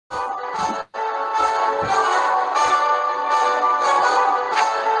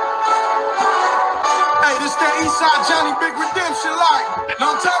How Johnny Big Redemption like?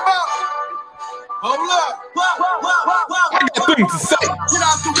 Know what I'm talking about? Hold up. I got things to say. Get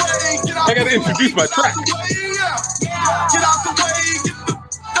out the way. Get out I gotta introduce my track. Get out the way. Get the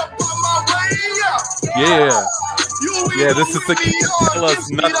up on my way. Yeah, this is the Can't Tell Us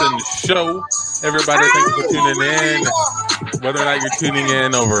Nothing show. Everybody, thank you for tuning in. Whether or not you're tuning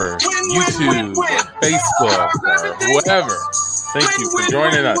in over YouTube, Facebook, or whatever, thank you for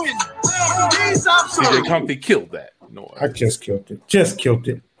joining us. DJ Comfy killed that noise. I just killed it.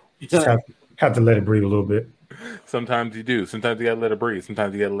 You just have to let it breathe a little bit. Sometimes you do. Sometimes you gotta let it breathe.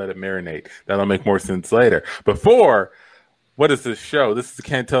 Sometimes you gotta let it marinate. That'll make more sense later. Before, what is this show? This is the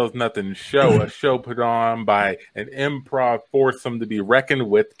Can't Tell Us Nothing show, a show put on by an improv foursome to be reckoned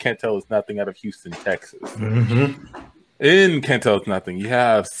with. Can't Tell Us Nothing out of Houston, Texas. Mm-hmm. In Can't Tell Us Nothing, you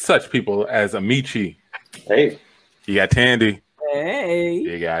have such people as Amici. Hey. You got Tandy. Hey.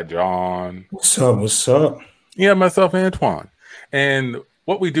 You got John. What's up? You have myself, Antoine. And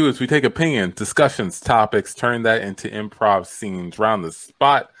what we do is we take opinions, discussions, topics, turn that into improv scenes around the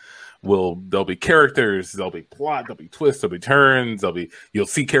spot. There'll be characters, there'll be plot, there'll be twists, there'll be turns, you'll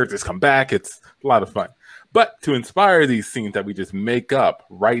see characters come back. It's a lot of fun. But to inspire these scenes that we just make up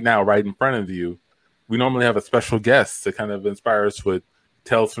right now, right in front of you, we normally have a special guest to kind of inspire us with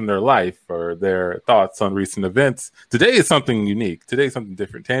tales from their life or their thoughts on recent events. Today is something unique. Today is something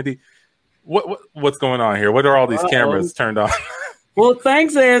different. Tandy, what's going on here? What are all these cameras turned on? Well,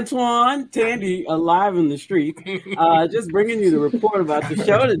 thanks, Antoine. Tandy, alive in the street. Just bringing you the report about the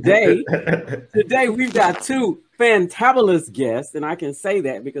show today. Today, we've got two fantabulous guests, and I can say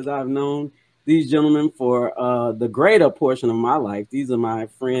that because I've known these gentlemen for the greater portion of my life. These are my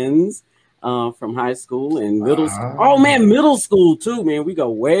friends from high school and middle school. Oh, man, middle school, too, man. We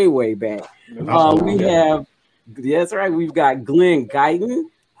go way, way back. That's right, we've got Glenn Guyton,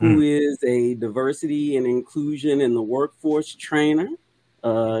 who is a diversity and inclusion in the workforce trainer,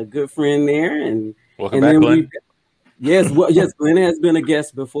 good friend there. And welcome back, Glenn. Yes, Glenn has been a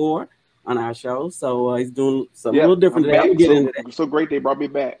guest before on our show, so he's doing something a little different today. We'll get into that. So great they brought me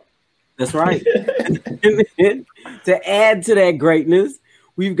back. That's right. And then, to add to that greatness,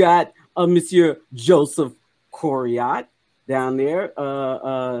 we've got Monsieur Joseph Coriat down there.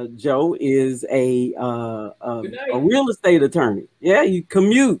 Joe is a real estate attorney. Yeah, he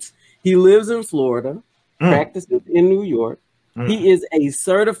commutes. He lives in Florida, practices in New York. He is a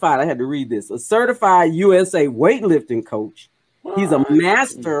certified, I had to read this, a certified USA weightlifting coach. He's a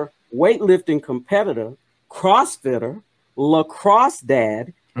master weightlifting competitor, CrossFitter, lacrosse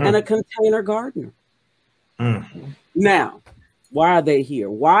dad, and a container gardener. Now, why are they here?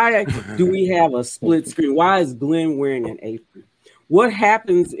 Why do we have a split screen? Why is Glenn wearing an apron? What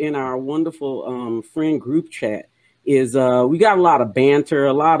happens in our wonderful friend group chat is we got a lot of banter,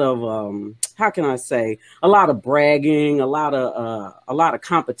 a lot of a lot of bragging, a lot of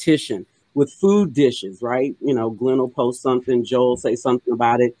competition with food dishes, right? You know, Glenn will post something, Joel will say something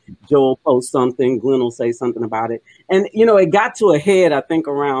about it, Joel will post something, Glenn will say something about it. And, you know, it got to a head, I think,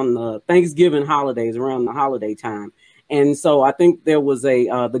 around the Thanksgiving holidays, around the holiday time. And so I think there was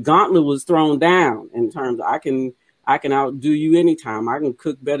the gauntlet was thrown down in terms of I can outdo you anytime. I can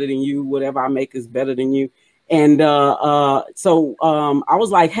cook better than you. Whatever I make is better than you. And so I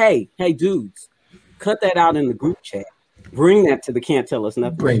was like, hey, dudes, cut that out in the group chat. Bring that to the Can't Tell Us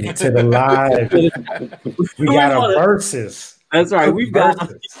Nothing. Bring it to the live. We got our verses. That's right. We've got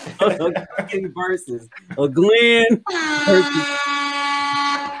verses. A Glenn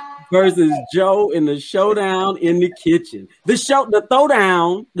versus Joe in the showdown in the kitchen. The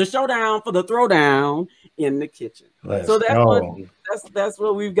showdown for the throwdown in the kitchen. That's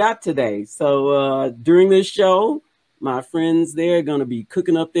what we've got today. So during this show, my friends there are going to be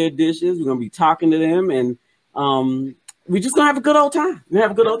cooking up their dishes. We're going to be talking to them, and we're just going to have a good old time.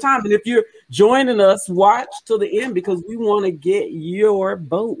 And if you're joining us, watch till the end because we want to get your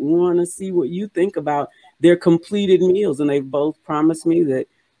vote. We want to see what you think about their completed meals, and they've both promised me that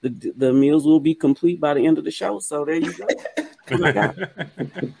the meals will be complete by the end of the show. So there you go. Oh my God.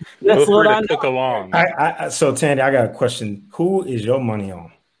 That's what I know. Cook along. So Tandy, I got a question. Who is your money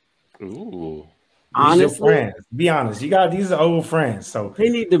on? Ooh. Honestly, friends. Be honest. These are old friends. So they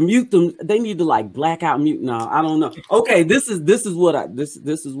need to mute them. They need to like blackout mute. No, I don't know. Okay, this is what I'm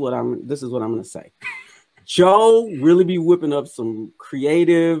gonna say. Joe really be whipping up some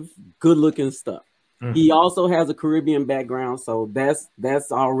creative, good looking stuff. He also has a Caribbean background, so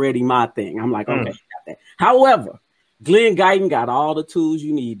that's already my thing. I'm like, okay, got that. However, Glenn Guyton got all the tools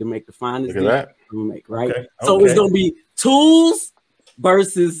you need to make the finest dish you make, right? Okay. So it's gonna be tools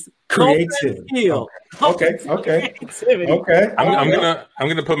versus Creativity. Skill. Okay. Creativity. Okay. I'm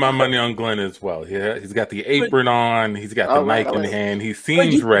gonna put my money on Glenn as well. Yeah, he's got the apron on. He's got the All right, mic all in right. hand. He Wait,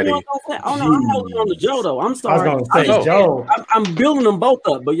 seems you ready. know what I'm saying? Oh no, I'm holding on to Joe though. I'm I was sorry. going to say, Oh. Joe. I'm building them both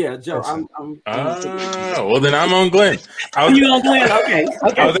up, but yeah, Joe. I'm Well, then I'm on Glenn. I was, you on Glenn? Okay.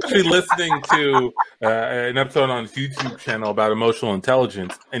 I was actually listening to an episode on his YouTube channel about emotional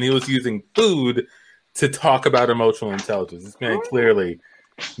intelligence, and he was using food to talk about emotional intelligence. This man clearly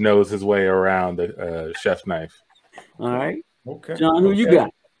knows his way around a chef's knife. All right, Okay. John, who you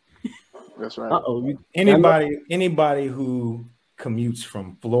got? That's right. Uh-oh. Anybody who commutes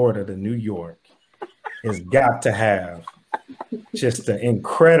from Florida to New York has got to have just an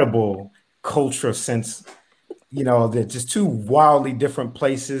incredible cultural sense. You know, they're just two wildly different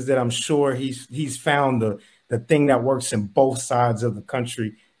places that I'm sure he's found the thing that works in both sides of the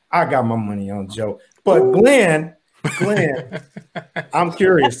country. I got my money on Joe. But Glenn, I'm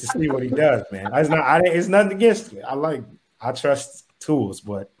curious to see what he does, man. It's nothing against it. I trust tools,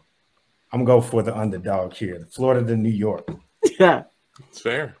 but I'm going for the underdog here, the Florida to New York. Yeah. It's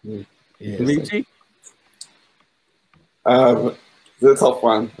fair. Yeah. Richie? It's a tough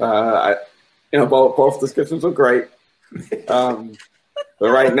one. Both descriptions are great. But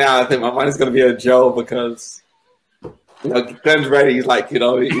right now, I think my money's going to be a Joe because Glenn's ready. He's like, he's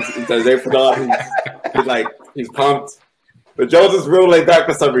does everything on. He's like, he's pumped. But Joe's just real laid back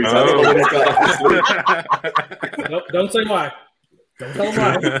for some reason. I don't know when he's got off his sleep. Nope, don't say why. Don't tell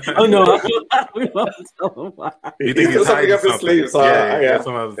him why. Oh no, we won't tell him why. You He's think got something hiding up his something. sleeve, so yeah, yeah.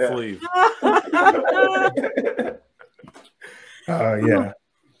 something up his sleeve. Yeah.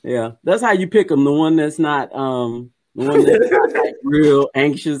 Yeah, that's how you pick them. The one that's not, like real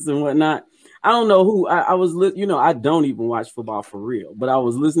anxious and whatnot. I don't know who I was. I don't even watch football for real, but I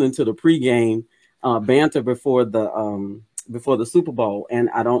was listening to the pregame banter before the Super Bowl,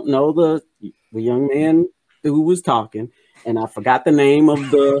 and I don't know the young man who was talking, and I forgot the name of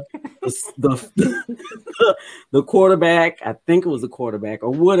the quarterback. I think it was a quarterback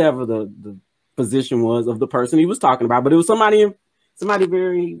or whatever the position was of the person he was talking about, but it was somebody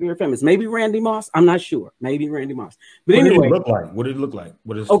very, very famous. Maybe Randy Moss. I'm not sure. Maybe Randy Moss. But What anyway, did it look like?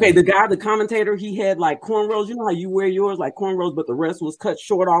 What is the commentator, he had like cornrows. You know how you wear yours like cornrows, but the rest was cut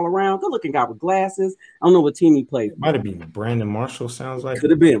short all around. Good looking guy with glasses. I don't know what team he played. Might have been Brandon Marshall. Sounds like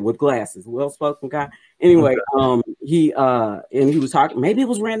Could have been with glasses. Well spoken guy. Anyway, he was talking. Maybe it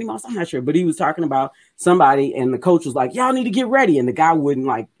was Randy Moss. I'm not sure, but he was talking about somebody, and the coach was like, "Y'all need to get ready," and the guy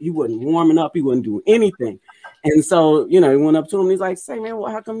he wasn't warming up. He wouldn't do anything. And so, he went up to him. He's like, "Say, man,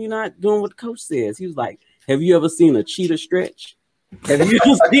 well, how come you're not doing what the coach says?" He was like, "Have you ever seen a cheetah stretch? Have you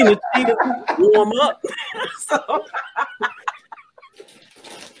ever seen a cheetah warm up?" So,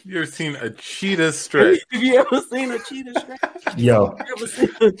 You ever seen a cheetah stretch? have you ever seen a cheetah stretch? yo. Have you ever seen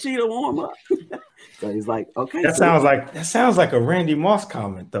a cheetah warm up? So he's like, "Okay." That sounds like a Randy Moss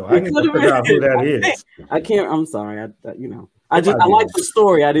comment, though. I It can could've figure out who been. that is. I can't. I'm sorry. I like the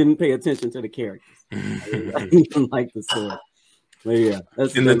story. I didn't pay attention to the characters. I didn't like the story. But yeah,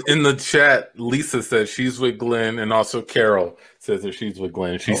 that's In the chat, Lisa says she's with Glenn, and also Carol says that she's with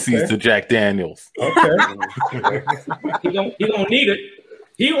Glenn. She sees the Jack Daniels. Okay. He don't need it.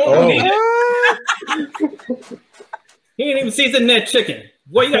 He won't need it. He ain't even seasoned that chicken.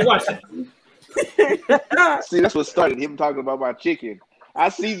 Boy, you gotta watch it. See, that's what started him talking about my chicken. I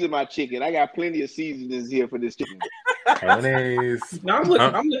season my chicken. I got plenty of seasonings here for this chicken. Mayonnaise. Now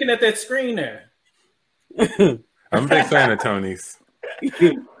I'm looking at that screen there. I'm a big fan of Tony's. he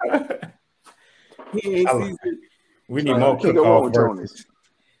ain't seasoned. We need more Can't go wrong with cook-off Tony's.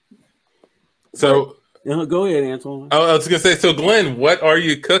 So, Go ahead, Antoine. I was gonna say, so Glenn, what are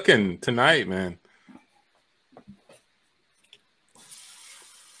you cooking tonight, man?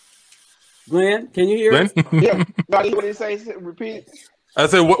 Glenn, can you hear us? Glenn? Yeah. What did he say? Repeat. I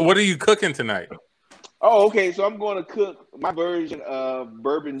said, what are you cooking tonight? Oh, okay. So I'm going to cook my version of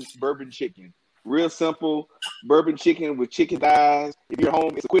bourbon chicken. Real simple bourbon chicken with chicken thighs. If you're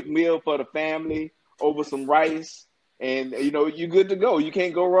home, it's a quick meal for the family over some rice, and you're good to go. You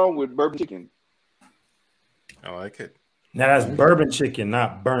can't go wrong with bourbon chicken. I like it. Now that's bourbon chicken,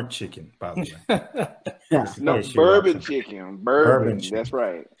 not burnt chicken, by the way. No, Yes, you're bourbon right. chicken. Bourbon chicken. That's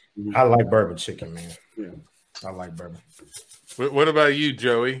right. I like bourbon chicken, man. Yeah. I like bourbon. What about you,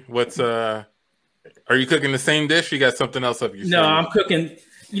 Joey? Are you cooking the same dish? Or you got something else up your sleeve? No, I'm cooking.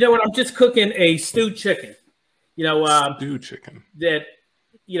 You know what? I'm just cooking a stewed chicken. Stewed chicken. That,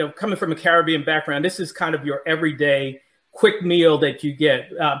 coming from a Caribbean background, this is kind of your everyday quick meal that you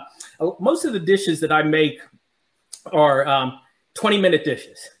get. Most of the dishes that I make are 20-minute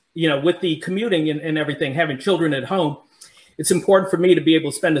dishes. With the commuting and everything, having children at home, it's important for me to be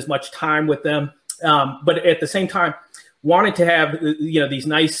able to spend as much time with them. But at the same time, wanting to have, these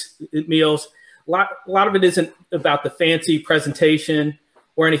nice meals. A lot of it isn't about the fancy presentation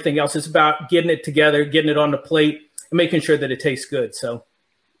or anything else. It's about getting it together, getting it on the plate, and making sure that it tastes good. So.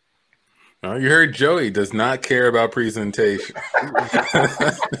 Oh, you heard Joey does not care about presentation. But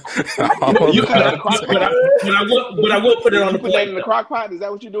I will put it on the put that plate in the crock pot. Is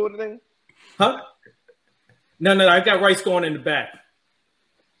that what you're doing today? Huh? No, I got rice going in the back.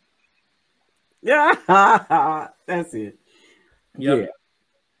 Yeah, that's it. Yep. Yeah.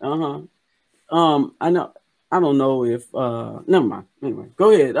 I know. I don't know if. Never mind. Anyway,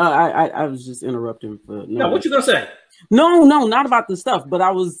 go ahead. I was just interrupting for. No, what you gonna say? No, not about the stuff. But I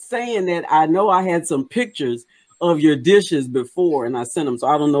was saying that I know I had some pictures of your dishes before, and I sent them. So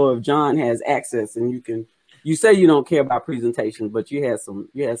I don't know if John has access, and you can. You say you don't care about presentation, but you had some.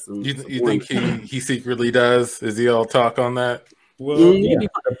 You think he secretly does? Is he all talk on that? Well,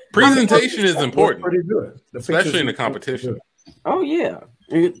 presentation is important, pretty good, especially in a competition. Oh yeah.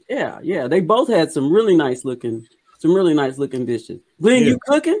 Yeah. They both had some really nice looking dishes. Glenn, you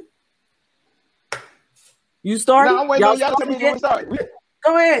cooking? You started? No, wait, y'all tell me when we start.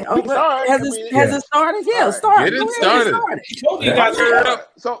 Go ahead. Has it started? Yeah, start. Get it started.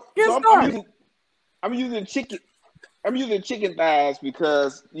 I'm using chicken. I'm using chicken thighs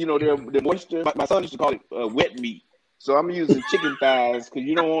because they're moisture. My son used to call it wet meat. So I'm using chicken thighs because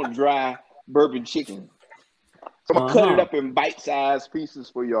you don't want dry bourbon chicken. So I'm gonna cut it up in bite-sized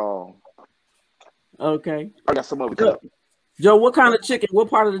pieces for y'all. Okay. I got some of it cut up. Joe, what kind of chicken? What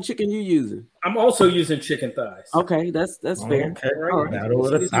part of the chicken you using? I'm also using chicken thighs. Okay, that's fair. Okay, all right. Not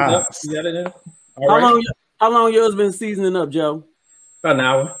over the thighs. How long yours been seasoning up, Joe? About an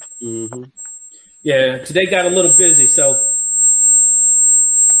hour. Mm-hmm. Yeah, today got a little busy, so.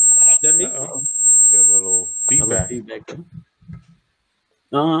 Is that me? Yeah, a little feedback.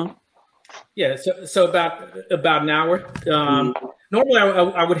 Yeah, so about an hour. Normally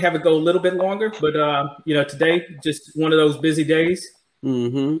I would have it go a little bit longer, but today just one of those busy days.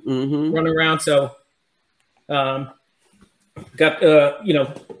 Running around, so got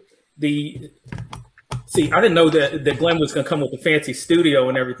See, I didn't know that Glenn was going to come with a fancy studio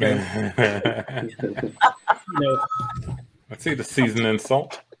and everything. I see the seasoning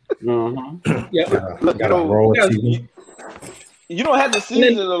salt. Yeah, you don't have to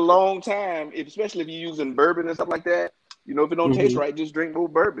season it a long time, especially if you're using bourbon and stuff like that. If it don't taste right, just drink more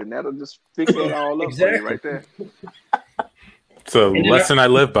bourbon. That'll just fix it all up for you right there. So lesson I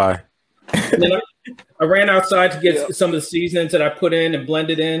live by. And then I ran outside to get some of the seasonings that I put in and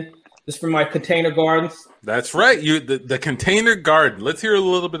blended in. This from my container gardens. That's right. The container garden. Let's hear a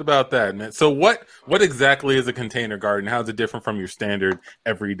little bit about that. So what exactly is a container garden? How's it different from your standard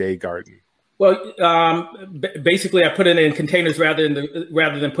everyday garden? Well, basically, I put it in containers rather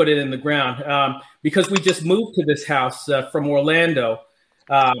than put it in the ground because we just moved to this house from Orlando.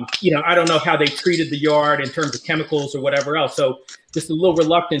 I don't know how they treated the yard in terms of chemicals or whatever else. So just a little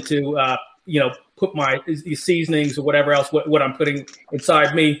reluctant to put my seasonings or whatever else what I'm putting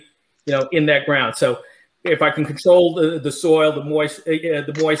inside me, in that ground. So if I can control the soil, the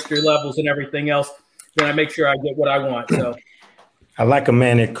moisture levels and everything else, then I make sure I get what I want. So. I like a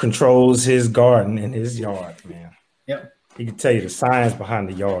man that controls his garden and his yard, man. Yep. He can tell you the science behind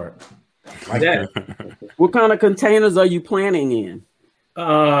the yard. What kind of containers are you planting in?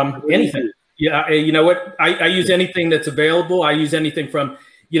 Anything. Yeah, you know what? I use anything that's available. I use anything from,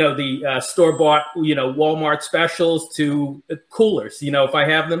 the store-bought, Walmart specials to coolers. If I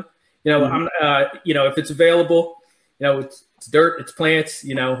have them, I'm, if it's available, it's dirt, it's plants.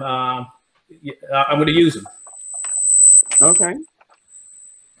 I'm going to use them. Okay.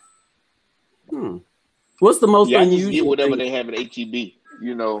 What's the most unusual? I just get whatever they have at HEB.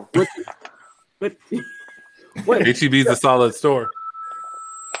 But HEB is a solid store.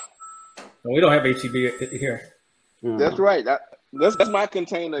 We don't have HEB here. That's right. That's my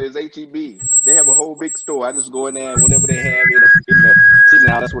container is HEB. They have a whole big store. I just go in there and whatever they have in the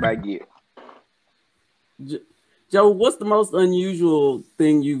now that's what I get. Joe, what's the most unusual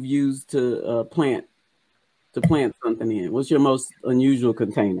thing you've used to plant something in? What's your most unusual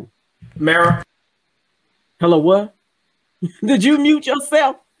container? Mara. Hello, what? Did you mute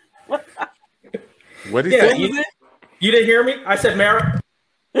yourself? What did you say? You didn't hear me? I said Mara.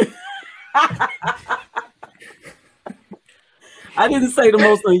 I didn't say the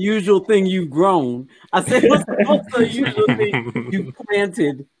most unusual thing you've grown. I said what's the most unusual thing you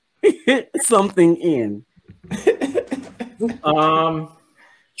planted something in?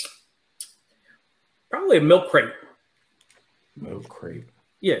 Probably a milk crate. Milk crate.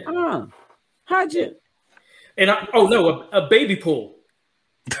 Yeah. How'd you? And a baby pool.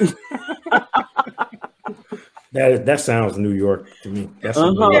 That sounds New York to me. That's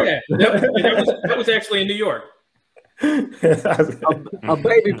Yeah, that was actually in New York. A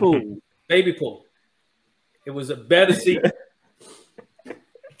baby pool. Baby pool. It was a better seat.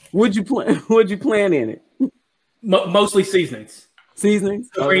 What'd you plan in it? Mostly seasonings. Seasonings?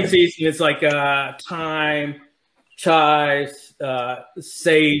 Green seasoning. It's like thyme, chives,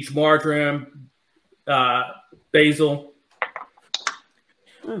 sage, marjoram, basil,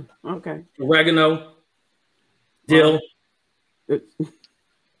 Okay. oregano, dill.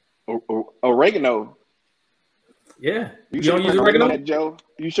 Oregano. Yeah. You don't use put oregano? that, Joe?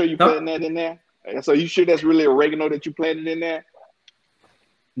 You sure you putting that in there? So you sure that's really oregano that you planted in there?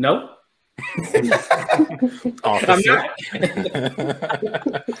 No. Officer.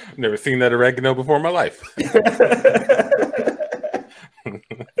 Never seen that oregano before in my life.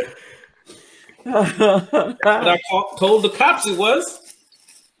 But I told the cops it was.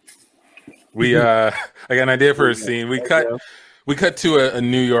 I got an idea for a scene. We cut to a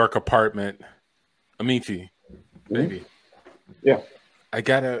New York apartment. Amici, baby. Yeah. I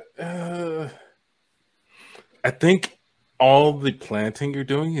think all the planting you're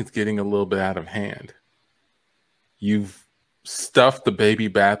doing is getting a little bit out of hand. You've stuffed the baby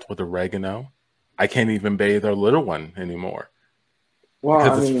bath with oregano. I can't even bathe our little one anymore. Well,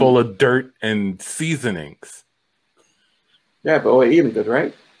 because it's full of dirt and seasonings. Yeah, but we're eating good,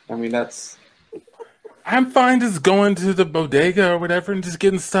 right? I mean, I'm fine just going to the bodega or whatever and just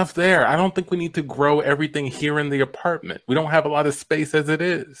getting stuff there. I don't think we need to grow everything here in the apartment. We don't have a lot of space as it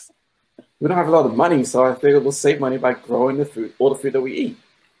is. We don't have a lot of money, so I figured we'll save money by growing all the food that we eat.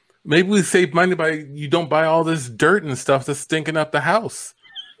 Maybe we save money by you don't buy all this dirt and stuff that's stinking up the house.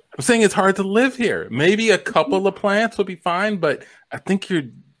 I'm saying it's hard to live here. Maybe a couple of plants will be fine, but I think you're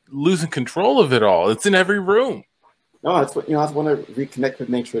losing control of it all. It's in every room. No, I just want to reconnect with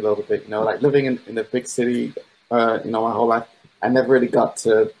nature a little bit. Like living in a big city, my whole life, I never really got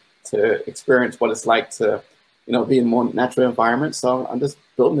to experience what it's like to, be in more natural environments. So I'm just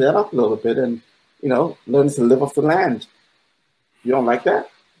building that up a little bit and, learning to live off the land. You don't like that?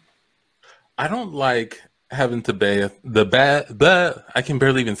 I don't like having to bathe I can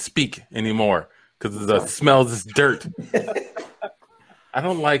barely even speak anymore because of the smell of this dirt. I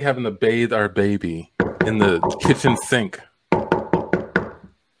don't like having to bathe our baby in the kitchen sink. I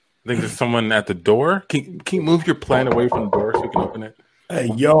think there's someone at the door. Can you move your plant away from the door so we can open it? Hey,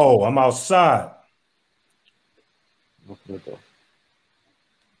 yo, I'm outside.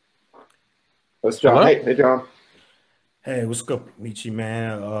 What's John? Hey, John. Hey, what's up, Michi,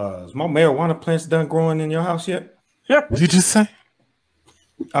 man? Is my marijuana plants done growing in your house yet? Yeah. What did you just say?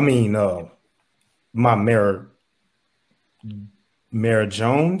 I mean, my Mayor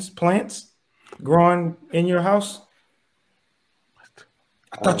Jones plants growing in your house?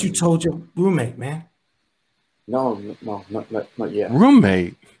 I thought you told your roommate, man. No, not yet.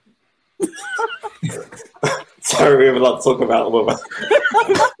 Roommate? Sorry, we have a lot to talk about a little bit.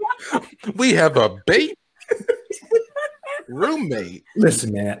 We have a baby roommate.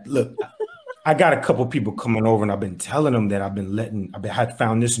 Listen, man, look, I got a couple people coming over and I've been telling them that I had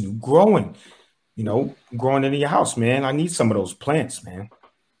found this new growing in your house, man. I need some of those plants, man.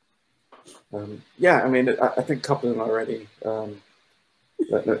 Yeah, I mean, I think a couple of them already.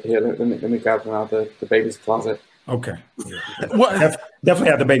 Let me grab them out of the baby's closet. Okay. Yeah. Definitely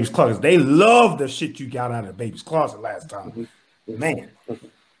have the baby's closet. They love the shit you got out of the baby's closet last time. Man.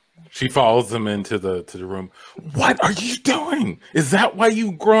 She follows them into the room. What are you doing? Is that why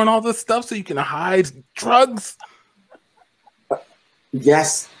you growing all this stuff so you can hide drugs?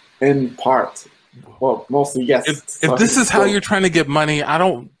 Yes, in part. Well, mostly yes. If this is how you're trying to get money, I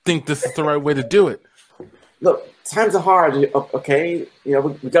don't think this is the right way to do it. Look, times are hard, okay? We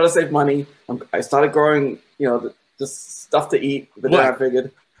got to save money. I started growing, just stuff to eat. But then I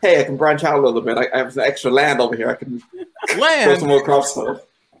figured, hey, I can branch out a little bit. I have some extra land over here. I can grow some more crops on.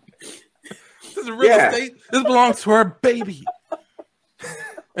 This is real estate. This belongs to our baby.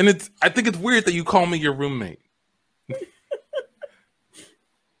 And I think it's weird that you call me your roommate.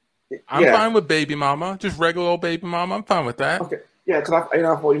 I'm fine with baby mama, just regular old baby mama. I'm fine with that. Okay, yeah, because I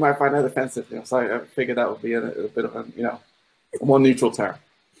thought you might find that offensive. So I figured that would be a bit of a more neutral term.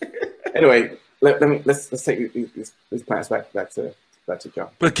 Anyway, let's take these plants back to John.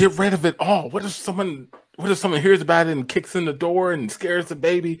 But get rid of it all. What if someone hears about it and kicks in the door and scares the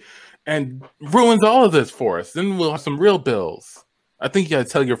baby and ruins all of this for us? Then we'll have some real bills. I think you got to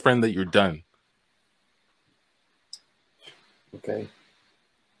tell your friend that you're done. Okay.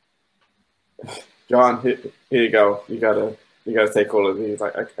 John, here you go. You gotta take all of these.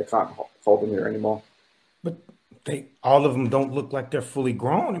 I can't hold them here anymore. But all of them don't look like they're fully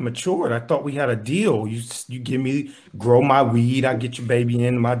grown and matured. I thought we had a deal. You give me, grow my weed, I get your baby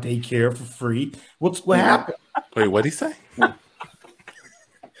in my daycare for free. What happened? Wait, what'd he say?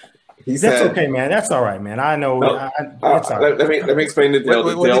 That's okay, man. That's all right, man. I know. No, it's all right. let me explain the deal.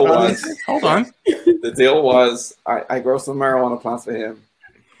 Wait, The deal what was, did he say? Hold on. the deal was, I grow some marijuana plants for him.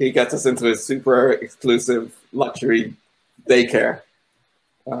 He gets us into his super exclusive luxury daycare.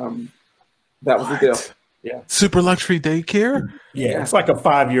 That was the deal. Yeah. Super luxury daycare? Yeah, it's like a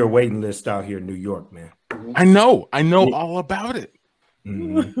 5-year waiting list out here in New York, man. I know all about it.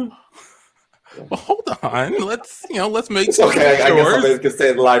 Mm-hmm. Well, hold on. Let's make It's okay. I guess sure somebody can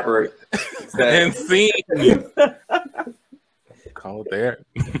stay in the library. and see. Call it there.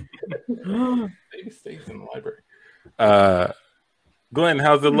 Maybe stays in the library. Glenn,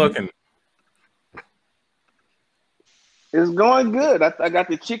 how's it looking? It's going good. I got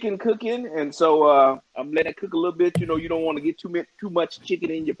the chicken cooking, and so I'm letting it cook a little bit. You know, you don't want to get too much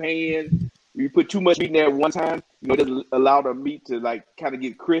chicken in your pan. You put too much meat in there at one time, it doesn't allow the meat to like kind of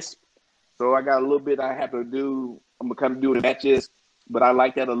get crisp. So I got a little bit I have to do. I'm gonna kind of do it in batches, but I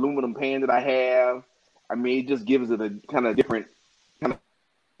like that aluminum pan that I have. I mean, it just gives it a kind of different kind of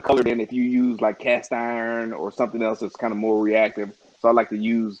color than if you use like cast iron or something else that's kind of more reactive. So I like to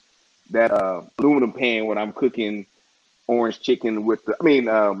use that aluminum pan when I'm cooking orange chicken with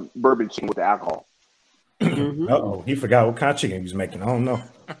bourbon chicken with the alcohol. Uh-oh, he forgot what kind of chicken he was making. I don't know.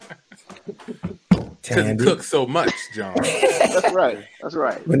 Because it cooks so much, John. That's right.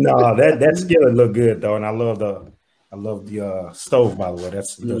 But no, that skillet look good though, and I love the stove, by the way.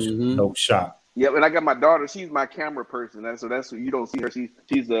 That's a dope shot. Yep, and I got my daughter. She's my camera person. That's you don't see her.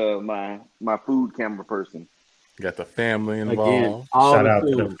 She's my food camera person. You got the family involved. Again, Shout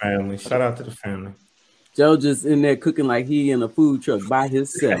out to the family. Joe just in there cooking like he in a food truck by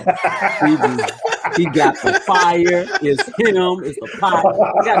himself. He got the fire. It's him. It's the pot.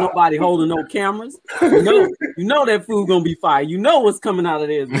 He got nobody holding no cameras. You know that food gonna be fire. You know what's coming out of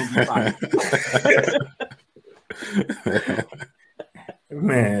there is gonna be fire.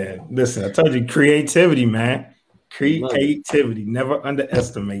 Man, listen, I told you creativity, man. Creativity. Never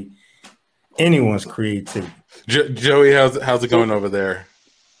underestimate anyone's creativity. Joey, how's it going over there?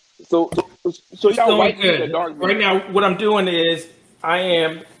 So y'all white good. Dark right now, what I'm doing is I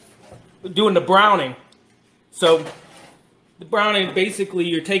am doing the browning. So the browning, basically,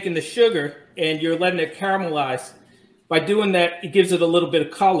 you're taking the sugar and you're letting it caramelize. By doing that, it gives it a little bit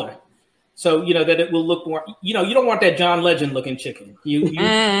of color. So, that it will look more, you don't want that John Legend looking chicken. You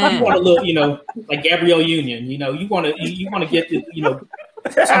want a little, like Gabrielle Union, you want to get the,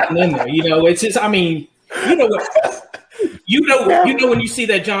 something in there, it's just, I mean, what, when you see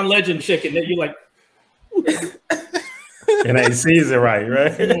that John Legend chicken that you're like, and I sees it right?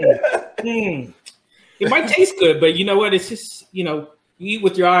 It might taste good, but you know what? It's just, you eat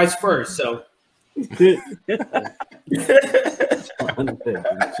with your eyes first. So. You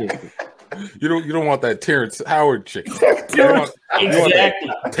don't want that Terrence Howard chicken.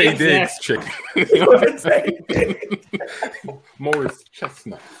 Exactly. Tay Diggs chicken. Morris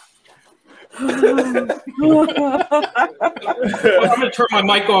Chestnut. I'm gonna turn my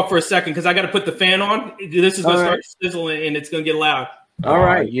mic off for a second because I got to put the fan on. This is gonna start sizzling and it's gonna get loud. All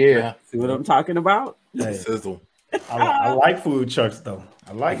right, yeah. See what I'm talking about? Hey, Sizzle. I like food trucks though.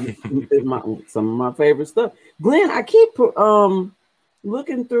 I like it. Some of my favorite stuff. Glenn, I keep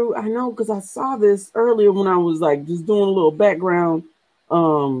looking through. I know because I saw this earlier when I was like just doing a little background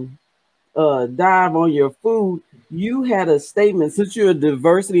dive on your food. You had a statement, since you're a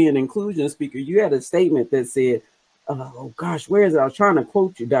diversity and inclusion speaker, you had a statement that said, oh gosh, where is it? I was trying to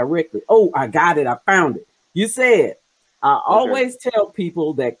quote you directly. Oh, I got it. I found it. You said, I always tell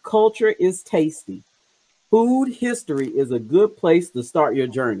people that culture is tasty. Food history is a good place to start your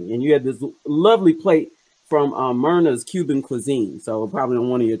journey. And you had this lovely plate from Myrna's Cuban cuisine. So probably on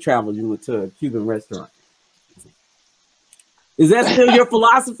one of your travels, you went to a Cuban restaurant. Is that still your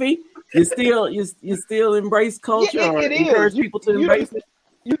philosophy? You still embrace culture, or encourage people to embrace it?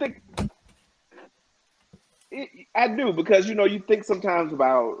 You think I do, because you think sometimes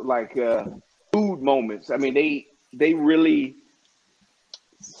about like food moments. I mean, they really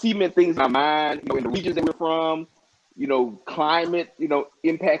cement things in our mind. In the regions that we're from, climate,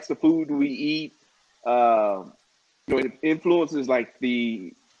 impacts the food we eat. It influences like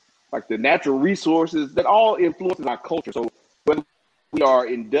the natural resources that all influences our culture. So whether we are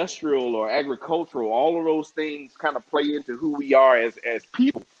industrial or agricultural, all of those things kind of play into who we are as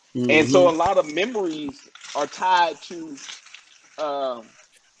people. Mm-hmm. And so a lot of memories are tied to our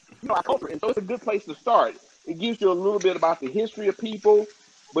culture. And so it's a good place to start. It gives you a little bit about the history of people.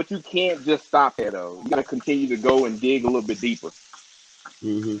 but you can't just stop there though. You gotta continue to go and dig a little bit deeper.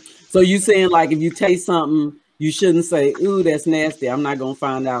 Mm-hmm. So you saying like if you taste something, you shouldn't say, "Ooh, that's nasty." I'm not gonna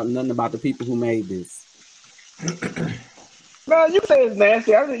find out nothing about the people who made this. No, you can say it's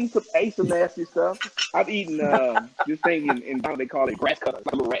nasty. I ate some nasty stuff. I've eaten this thing in Ghana, they call it grass cutter. It's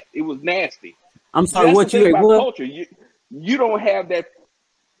like a little rat. It was nasty. I'm sorry, That's what the you thing ate? about What? culture. You don't have that.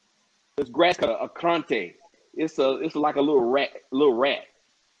 This grass cutter, a crante. It's like a little rat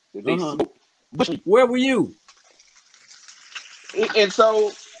that they smoke. Where were you? And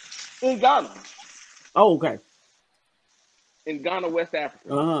so in Ghana. Oh, okay. In Ghana, West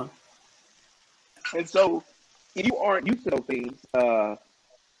Africa. Uh-huh. And so if you aren't used to those things,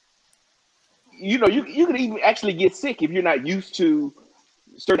 you can even actually get sick if you're not used to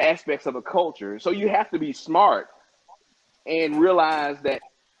certain aspects of a culture. So you have to be smart and realize that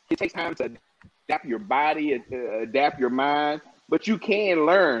it takes time to adapt your body, adapt your mind, but you can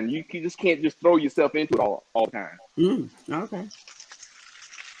learn. You just can't just throw yourself into it all the time. Okay.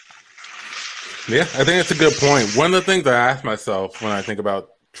 Yeah, I think that's a good point. One of the things I ask myself when I think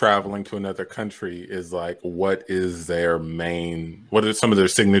about traveling to another country is like, what are some of their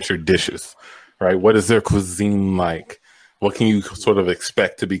signature dishes, right? What is their cuisine like? What can you sort of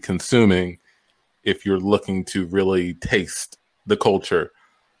expect to be consuming if you're looking to really taste the culture?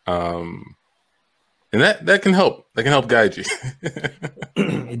 And that can help. That can help guide you.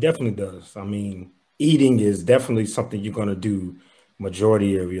 It definitely does. I mean, eating is definitely something you're going to do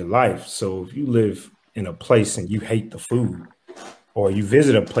majority of your life. So if you live in a place and you hate the food, or you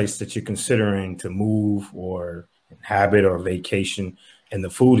visit a place that you're considering to move or inhabit or vacation, and the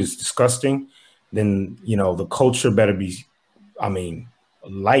food is disgusting, then, the culture better be,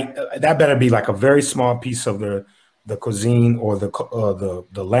 that better be like a very small piece of the cuisine, or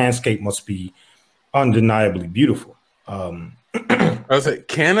the landscape must be undeniably beautiful. I was like,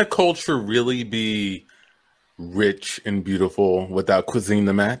 can a culture really be rich and beautiful without cuisine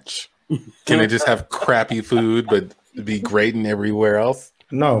to match? Can they just have crappy food but be great in everywhere else?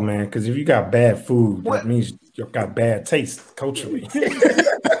 No, man, because if you got bad food, that means you've got bad taste culturally.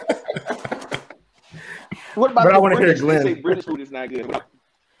 What about but I want to hear Glenn. Glenn. British food is not good.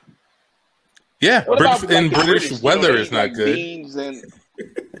 Yeah, British weather is not good. Beans and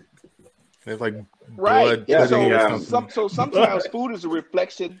they have like right. blood pudding or something. So sometimes food is a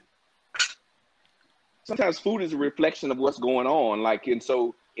reflection. Sometimes food is a reflection of what's going on. And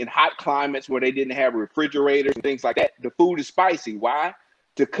so in hot climates where they didn't have refrigerators and things like that, the food is spicy. Why?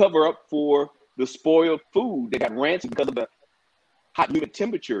 To cover up for the spoiled food. They got rancid because of the hot, humid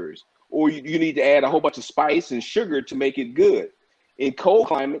temperatures. Or you need to add a whole bunch of spice and sugar to make it good. In cold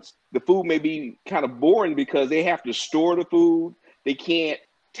climates, the food may be kind of boring because they have to store the food. They can't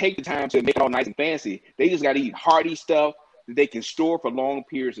take the time to make it all nice and fancy. They just got to eat hearty stuff that they can store for long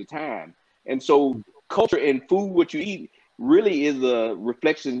periods of time. And so culture and food, what you eat, really is a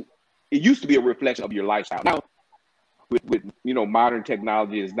reflection. It used to be a reflection of your lifestyle. Now, with modern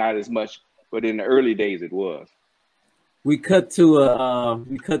technology, it's not as much, but in the early days, it was. We cut to an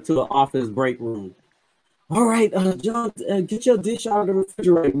office break room. All right, John, get your dish out of the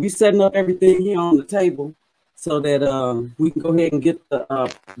refrigerator. We setting up everything here on the table so that we can go ahead and get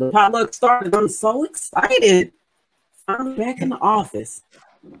the potluck started. I'm so excited. I'm back in the office.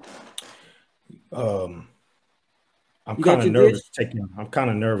 I'm kind of nervous I'm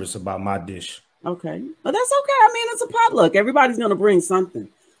kind of nervous about my dish. Okay, but that's okay. I mean, it's a potluck. Everybody's gonna bring something,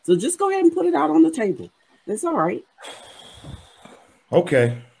 so just go ahead and put it out on the table. It's all right.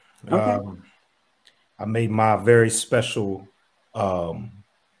 Okay. I made my very special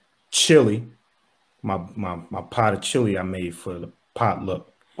chili, my pot of chili I made for the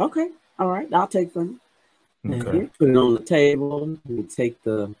potluck. Okay. All right. I'll take some. Okay. Put it on the table. We take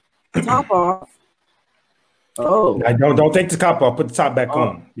the top off. Oh. Don't take the top off. Put the top back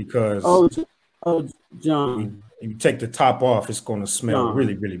on because John. If you take the top off, it's going to smell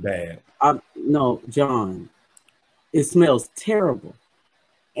really, really bad. No, John. It smells terrible.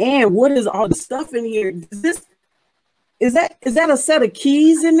 And what is all the stuff in here? Is that a set of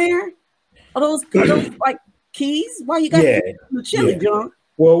keys in there? Are those like keys? Why you got the chili, John?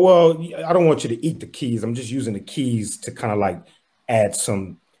 Well, I don't want you to eat the keys. I'm just using the keys to kind of like add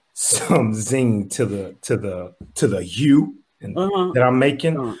some zing to the hue that I'm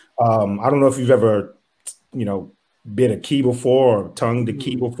making. I don't know if you've ever, bit a key before or tongued a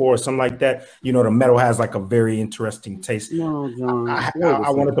key before or something like that. The metal has like a very interesting taste. No, John. I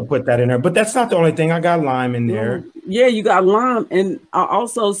wanted to put that in there, but that's not the only thing. I got lime in there. Yeah, you got lime, and I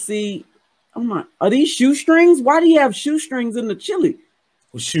also see. Are these shoestrings? Why do you have shoestrings in the chili?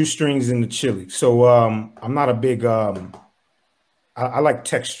 With shoestrings in the chili. So I'm not a big I like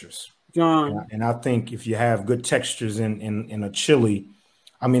textures. John. And I think if you have good textures in a chili,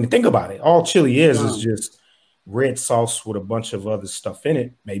 I mean, think about it. All chili is just red sauce with a bunch of other stuff in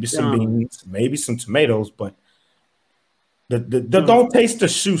it. Maybe some beans, maybe some tomatoes, but don't taste the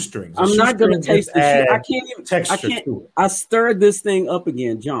shoestrings. I'm not going to taste the shoe. I can't even texture. I can't. To it. I stirred this thing up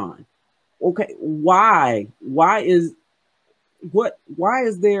again, John. Okay, why? Why is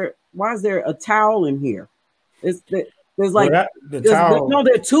there a towel in here? There's like towel. No,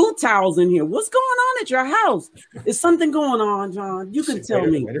 there are 2 towels in here. What's going on at your house? Is something going on, John? You can tell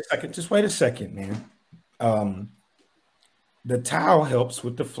me. Wait a second. Just wait a second, man. The towel helps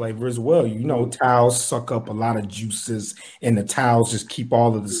with the flavor as well. You know, towels suck up a lot of juices, and the towels just keep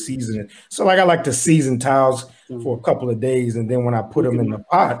all of the seasoning. So, like, I like to season towels for a couple of days, and then when I put them in the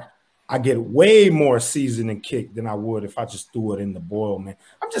pot, I get way more seasoning kick than I would if I just threw it in the boil, man.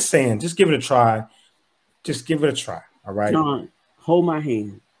 I'm just saying, just give it a try. Just give it a try. All right. John, hold my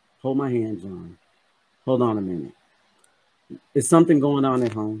hand. Hold my hand, John. Hold on a minute. Is something going on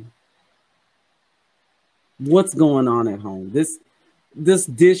at home? What's going on at home? This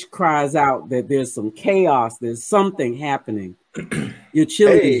dish cries out that there's some chaos. There's something happening. Your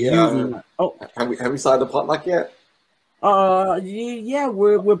chili is using. Have we started the potluck yet? Yeah,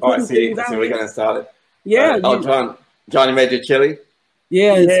 we're putting things out. So we're gonna start it. Yeah. John, you made your chili.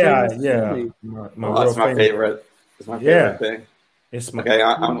 Yeah. That's my favorite. It's my favorite thing. It's my okay.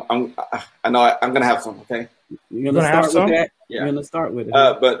 I know I'm gonna have some. Okay. You're gonna start with that. Yeah. You're gonna start with it.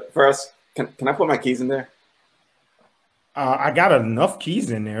 But first, can I put my keys in there? I got enough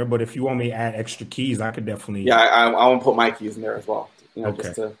keys in there, but if you want me to add extra keys, I could definitely. Yeah, I want to put my keys in there as well. You know,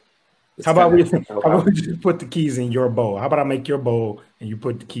 okay. How about we just put the keys in your bowl? How about I make your bowl and you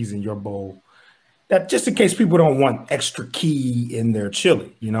put the keys in your bowl? That just in case people don't want extra key in their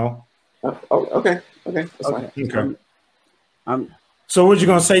chili, you know? Okay. That's fine. Okay. So what you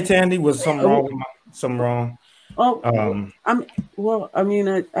gonna say, Tandy? Was something wrong with something wrong?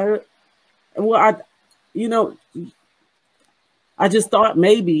 I just thought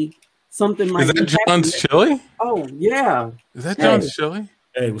maybe something might. Is that John's chili? Oh yeah. Is that John's chili?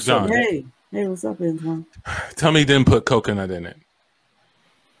 Hey, what's John. up? Hey, what's up, Antoine? Tell me you didn't put coconut in it.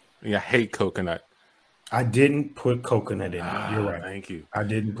 Yeah, I hate coconut. I didn't put coconut in it. You're right. Thank you. I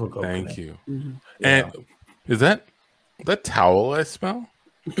didn't put coconut. Thank you. Mm-hmm. And is that towel I smell?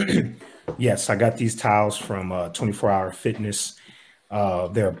 Yes, I got these towels from 24-Hour Fitness.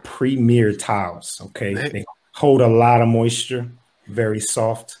 They're premier towels. Okay, they hold a lot of moisture. Very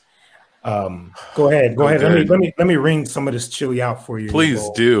soft. Go ahead. Let me wring some of this chili out for you. Please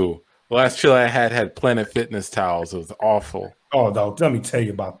do. The last chili I had Planet Fitness towels. It was awful. Oh, no, let me tell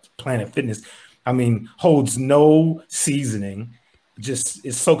you about Planet Fitness. I mean, holds no seasoning. Just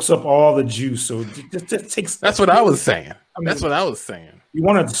it soaks up all the juice. So it just takes. That's what I was saying. That's what I was saying. You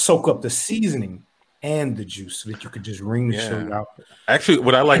want to soak up the seasoning and the juice so that you could just wring the chili out. Actually,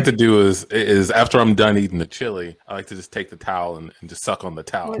 what I like to do is after I'm done eating the chili, I like to just take the towel and just suck on the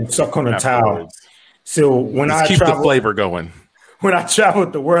towel. And suck on the towel. So when just keep the flavor going. When I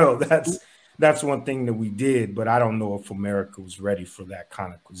traveled the world, that's one thing that we did, but I don't know if America was ready for that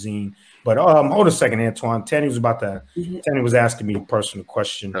kind of cuisine. But hold a second, Antoine. Tanny was asking me a personal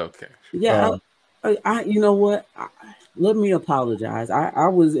question. Okay. Yeah, I you know what? Let me apologize. I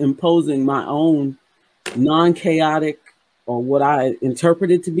was imposing my own non-chaotic, or what I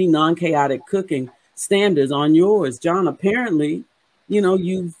interpreted to be non-chaotic cooking standards on yours, John. Apparently,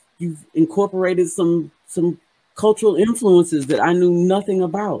 you've incorporated some cultural influences that I knew nothing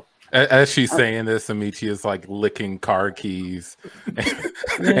about. As she's saying this, Amici is like licking car keys.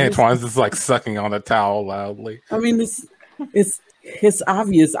 Antoine's just like sucking on a towel loudly. I mean, it's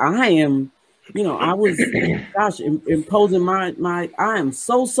obvious. I am. I was, imposing my. I am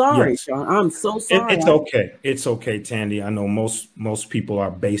so sorry, yes. Sean. I'm so sorry. It's okay. It's okay, Tandy. I know most people are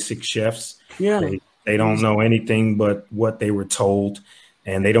basic chefs. Yeah. They don't know anything but what they were told,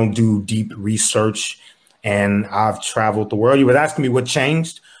 and they don't do deep research. And I've traveled the world. You were asking me what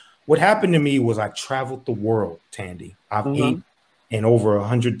changed. What happened to me was I traveled the world, Tandy. I've ate in over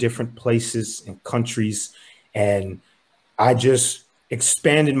 100 different places and countries, and I just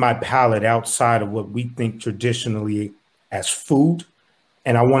expanded my palate outside of what we think traditionally as food.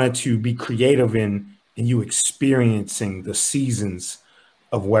 And I wanted to be creative in you experiencing the seasons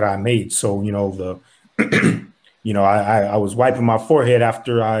of what I made. So, I was wiping my forehead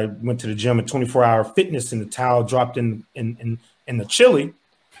after I went to the gym at 24-Hour Fitness, and the towel dropped in the chili,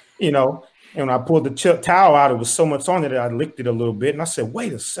 and when I pulled the towel out, it was so much on it that I licked it a little bit. And I said,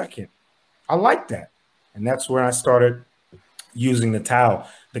 wait a second, I like that. And that's where I started using the towel.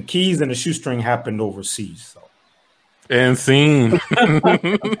 The keys and the shoestring happened overseas. So. And scene. Just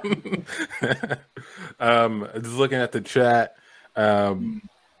looking at the chat.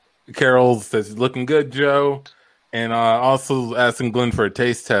 Carol says, looking good, Joe. And also asking Glenn for a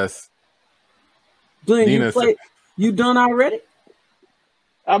taste test. Glenn, Dina you done already?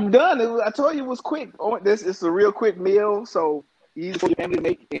 I'm done. I told you it was quick. It's a real quick meal, so easy for your family to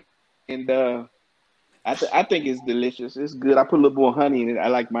make. And I think it's delicious. It's good. I put a little more honey in it. I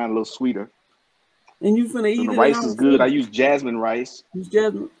like mine a little sweeter. And you finna eat the it? rice is good. I use jasmine rice. Use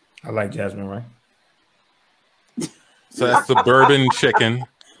jasmine. I like jasmine rice. So that's the bourbon chicken.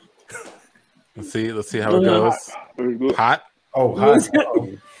 Let's see how it goes. Very good. Hot. Oh, hot.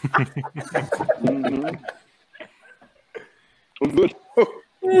 Mm-hmm. It's good.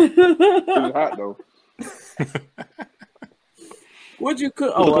 It's hot though. What'd you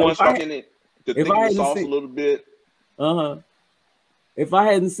cook? Oh, Oh, in it to thicken the sauce a little bit. If I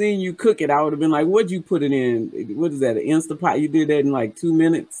hadn't seen you cook it, I would have been like, "What'd you put it in? What is that? An Instapot? You did that in like 2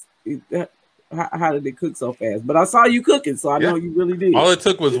 minutes? How did it cook so fast?" But I saw you cooking, so I know you really did. All it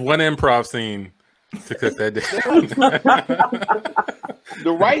took was one improv scene to cook that day.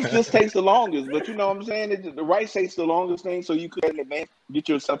 The rice just takes the longest, but you know what I'm saying? The rice takes the longest thing, so you cook in advance. Get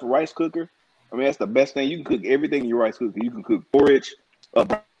yourself a rice cooker. I mean, that's the best thing. You can cook everything in your rice cooker. You can cook porridge,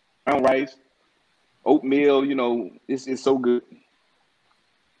 brown rice, oatmeal. You know, it's so good.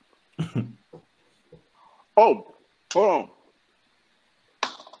 Oh, hold on.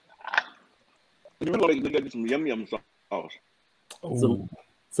 You really want to get some yum sauce.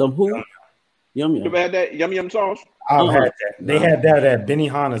 Some who? Yum. You ever had that yum sauce? I've had that. They had that at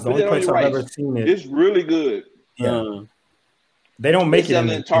Benihana's. The only place I've ever seen it. It's really good. Yeah. They don't make it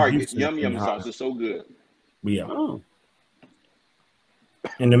in Target. Yum sauce is so good. Yeah. Oh.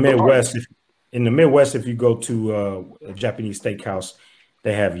 In the Midwest, if you go to a Japanese steakhouse,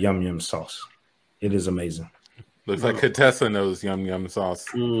 they have yum sauce. It is amazing. Looks like Contessa knows yum sauce.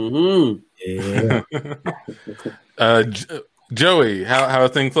 Mm-hmm. Yeah. Joey, how are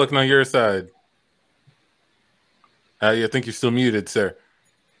things looking on your side? I think you're still muted, sir.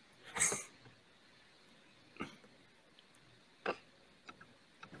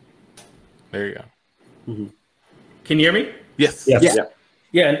 There you go. Mm-hmm. Can you hear me? Yes.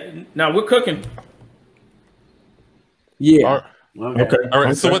 Yeah. Now we're cooking. Yeah. Okay. All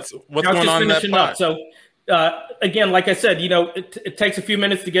right. So what's going on in that pot? So again, like I said, it takes a few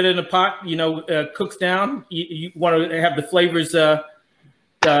minutes to get it in a pot. Cooks down. You want to have the flavors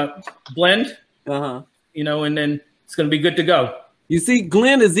blend. And then it's going to be good to go. You see,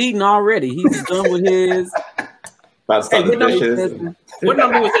 Glenn is eating already. He's done with his. What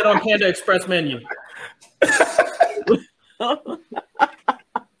number was that on Panda Express menu?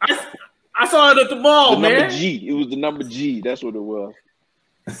 I saw it at the mall, man. Number G. It was the number G. That's what it was.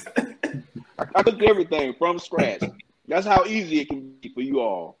 I cook everything from scratch. That's how easy it can be for you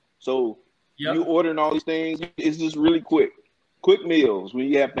all. So you ordering all these things, it's just really quick meals when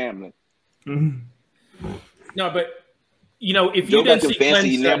you have family. Mm-hmm. No, but if you didn't see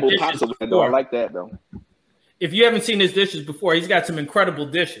fancy enamel dishes pots before, I like that though. If you haven't seen his dishes before, he's got some incredible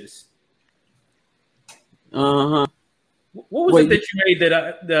dishes. What was it that you made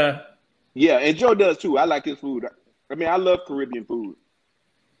that Yeah, and Joe does too. I like his food. I mean, I love Caribbean food.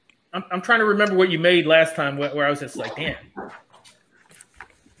 I'm trying to remember what you made last time where I was just like, damn.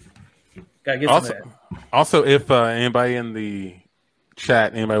 Gotta get some of that. Also, if anybody in the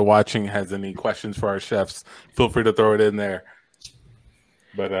chat, anybody watching has any questions for our chefs, feel free to throw it in there.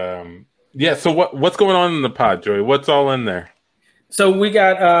 But so what's going on in the pot, Joey? What's all in there? So we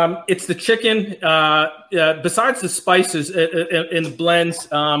got it's the chicken. Besides the spices in the blends,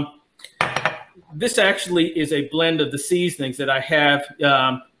 this actually is a blend of the seasonings that I have.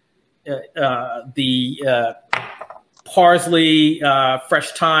 The parsley,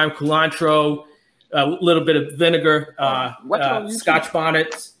 fresh thyme, cilantro, a little bit of vinegar, Scotch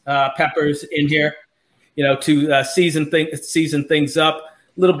bonnets, peppers in here, to season things up.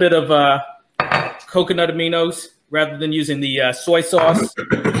 A little bit of coconut aminos rather than using the soy sauce.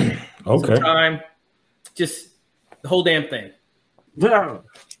 Okay. Thyme, just the whole damn thing. The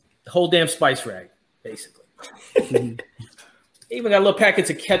whole damn spice rag, basically. Even got little packets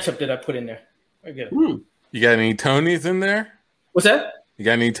of ketchup that I put in there. Very good. You got any Tonys in there? What's that? You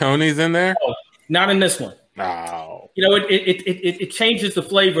got any Tonys in there? Oh, not in this one. No. It changes the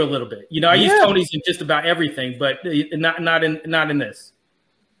flavor a little bit. I use Tonys in just about everything, but not in this.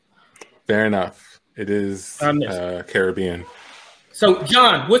 Fair enough. It is Caribbean. So,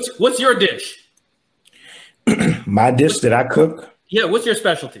 John, what's your dish? My dish that I cook? Yeah, what's your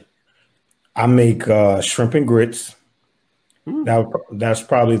specialty? I make shrimp and grits. That's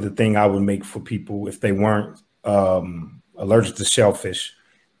probably the thing I would make for people if they weren't allergic to shellfish.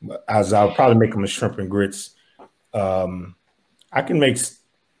 As I'll probably make them a shrimp and grits. I can make.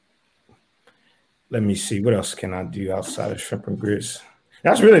 Let me see. What else can I do outside of shrimp and grits?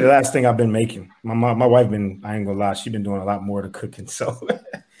 That's really the last thing I've been making. My wife been. I ain't gonna lie. She's been doing a lot more of the cooking. So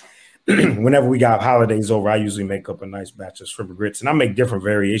whenever we got holidays over, I usually make up a nice batch of shrimp and grits, and I make different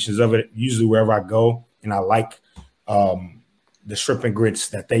variations of it. Usually wherever I go, and I like the shrimp and grits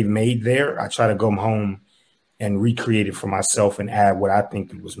that they made there. I try to go home and recreate it for myself and add what I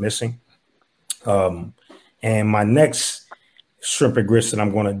think was missing. And my next shrimp and grits that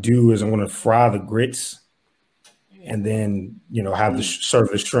I'm going to do is I'm going to fry the grits and then, have serve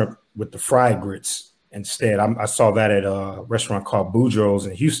the shrimp with the fried grits instead. I saw that at a restaurant called Boudreaux's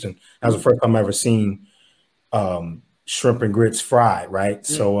in Houston. That was the first time I ever seen shrimp and grits fried, right?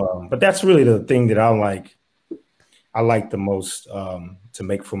 So, but that's really the thing that I like the most to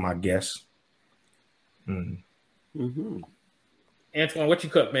make for my guests. Mm-hmm. Antoine, what you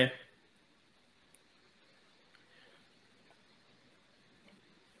cook, man?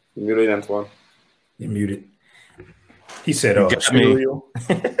 You're muted, Antoine. You're muted. He said, cereal.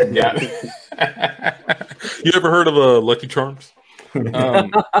 Yeah. You ever heard of Lucky Charms?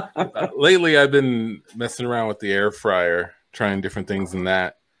 Lately, I've been messing around with the air fryer, trying different things in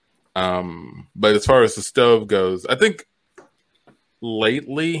that. But as far as the stove goes, I think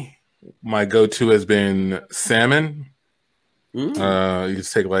lately my go-to has been salmon. You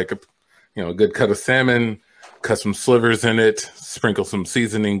just take like a good cut of salmon, cut some slivers in it, sprinkle some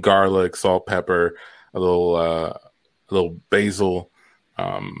seasoning, garlic, salt, pepper, a little basil,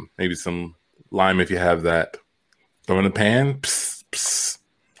 maybe some lime if you have that. Throw in the pan,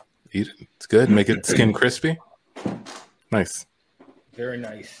 eat it. It's good. Make it skin crispy. Nice. Very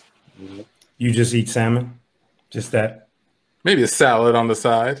nice. You just eat salmon? Just that? Maybe a salad on the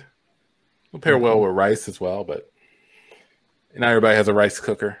side. Will pair well with rice as well, but not everybody has a rice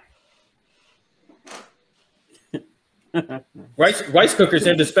cooker. Rice cooker's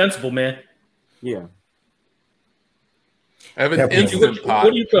indispensable, man. Yeah. I have an instant pot.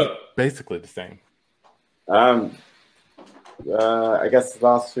 What do you cook? Basically the same. I guess the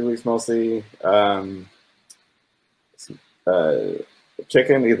last few weeks mostly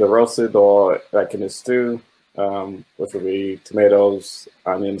chicken, either roasted or like in a stew, which would be tomatoes,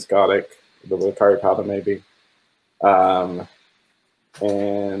 onions, garlic, a little bit of curry powder maybe,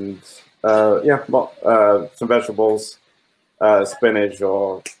 and some vegetables, spinach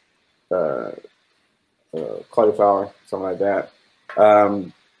or cauliflower, something like that.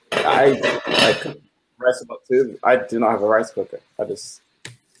 I cook rice a lot too. I do not have a rice cooker. I just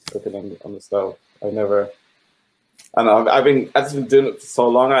cook it on the stove. I don't know. I've just been doing it for so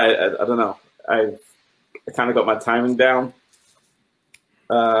long. I don't know. I kind of got my timing down.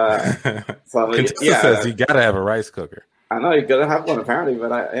 Says you gotta have a rice cooker. I know you gotta have one apparently,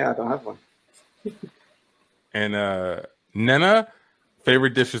 but I don't have one. And Nena,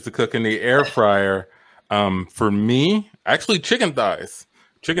 favorite dishes to cook in the air fryer. For me, actually, chicken thighs.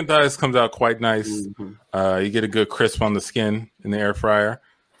 Chicken thighs comes out quite nice. You get a good crisp on the skin in the air fryer.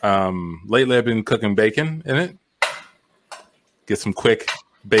 Lately, I've been cooking bacon in it. Get some quick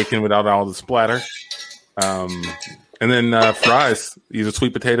bacon without all the splatter. And then fries, either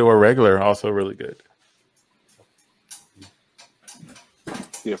sweet potato or regular, also really good.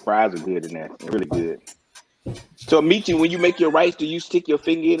 Yeah, fries are good in that. They're really good. So, Michi, when you make your rice, do you stick your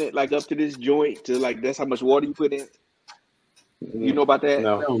finger in it like up to this joint to like that's how much water you put in? You know about that?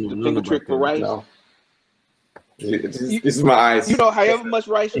 No. The finger trick for rice? No. This is my eyes. You know, however much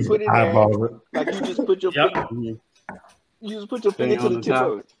rice you put in there, eyeball. like you just put your finger, you just put your finger to the tip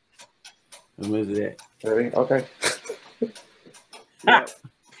of it. What is that? Ready? Okay. Yeah.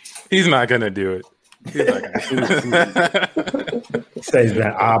 He's not gonna do it. He's not gonna do it. He says he's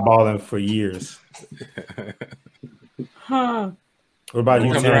been eyeballing for years. Huh. What about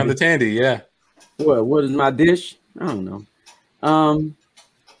you, Comes around the Tandy, yeah. What is my dish? I don't know. I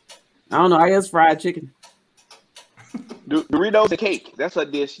don't know. I guess fried chicken. Doritos and cake. That's a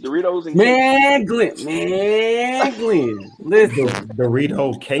dish. Doritos and Man, Glenn. Listen.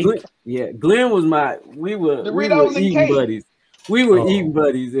 Dorito cake. Glenn was we were eating cake. buddies. We were eating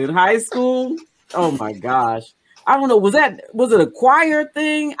buddies in high school. Oh my gosh. I don't know. Was it a choir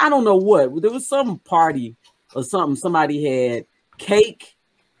thing? I don't know what. There was some party or something. Somebody had cake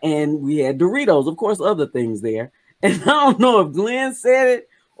and we had Doritos, of course, other things there. And I don't know if Glenn said it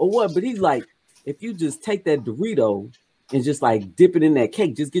or what, but he's like, if you just take that Dorito and just like dip it in that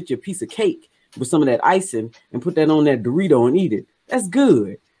cake, just get your piece of cake with some of that icing and put that on that Dorito and eat it. That's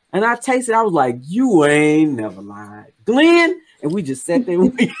good. And I tasted, I was like, you ain't never lied. Glenn, and we just sat there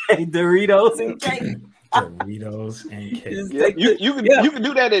and we ate Doritos and cake. Doritos and cake. Yeah, you can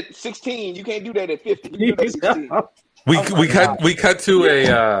do that at 16. You can't do that at 50. You can do that at 16.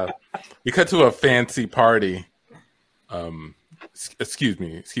 We cut to a fancy party. Excuse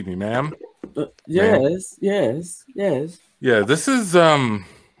me, ma'am. Yes. Yeah, this is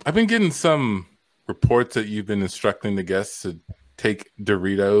I've been getting some reports that you've been instructing the guests to take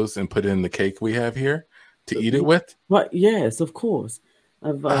Doritos and put it in the cake we have here to eat it with. But yes, of course.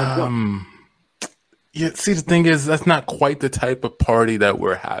 Yeah, see, the thing is, that's not quite the type of party that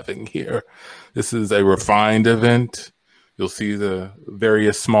we're having here. This is a refined event. You'll see the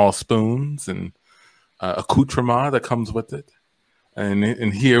various small spoons and accoutrement that comes with it.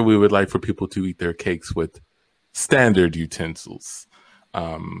 And here we would like for people to eat their cakes with standard utensils.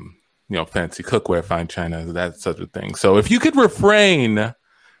 Fancy cookware, fine china, that sort of thing. So if you could refrain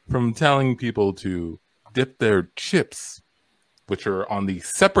from telling people to dip their chips, which are on the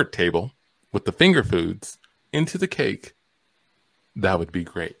separate table with the finger foods, into the cake, that would be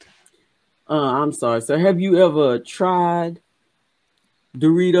great. I'm sorry, sir. Have you ever tried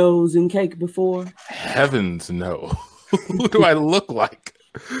Doritos and cake before? Heavens, no. Who do I look like?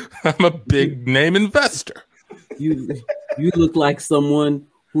 I'm a big name investor. You look like someone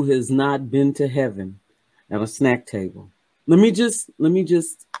who has not been to heaven at a snack table. Let me just,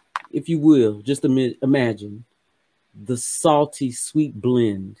 if you will, just imagine the salty, sweet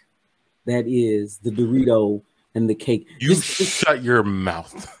blend that is the Dorito and the cake. You shut your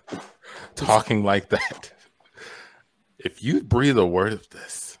mouth talking like that. If you breathe a word of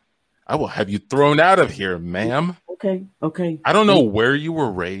this, I will have you thrown out of here, ma'am. Okay. I don't know where you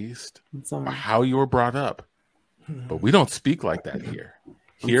were raised or how you were brought up, but we don't speak like that here.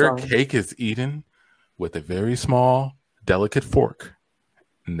 Here, cake is eaten with a very small, delicate fork,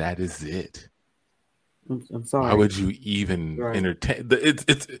 and that is it. I'm sorry. Why would you even entertain?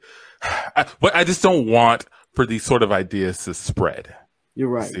 I just don't want for these sort of ideas to spread. You're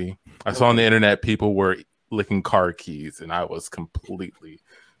right. See, I saw on the internet people were licking car keys, and I was completely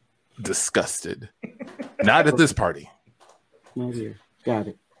disgusted. Not at this party. No, dear. Got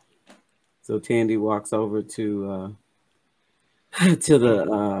it. So Tandy walks over to the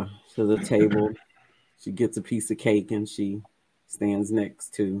table. She gets a piece of cake and she stands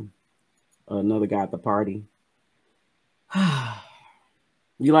next to another guy at the party.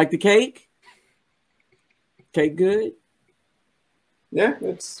 You like the cake? Cake good? Yeah,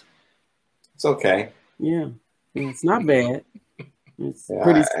 it's okay. Yeah, it's not bad. It's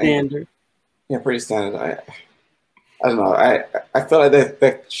pretty standard. Pretty standard. I don't know. I feel like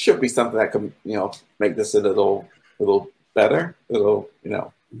there should be something that could make this a little better, a little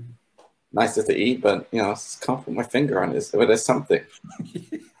nicer to eat. But I can't put my finger on this. But there's something.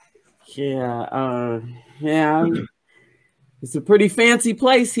 Yeah. It's a pretty fancy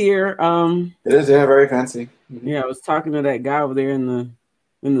place here. It is, very fancy. Mm-hmm. Yeah, I was talking to that guy over there in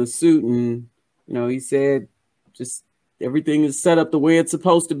the suit, and he said just everything is set up the way it's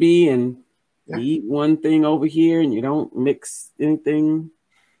supposed to be, and you eat one thing over here, and you don't mix anything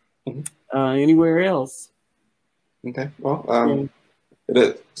anywhere else. Okay, well,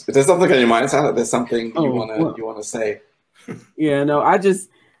 if there's something on your mind, it sounds like there's something you wanna say. Yeah, no, I just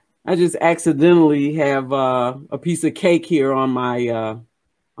accidentally have a piece of cake here on my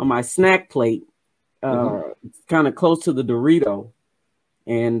snack plate, kind of close to the Dorito,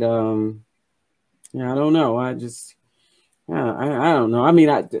 and I don't know. I don't know. I mean,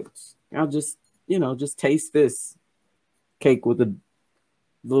 I'll just just taste this cake with a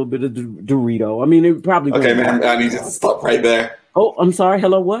little bit of Dorito. I mean, it probably. Okay, man, I need you to stop right there. Oh, I'm sorry.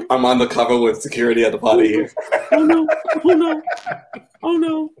 Hello, what? I'm on the cover with security at the party here. Oh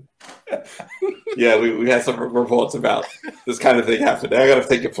no. Yeah, we had some reports about this kind of thing happening. I gotta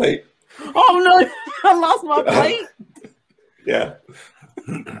take your plate. Oh no, I lost my plate. Yeah.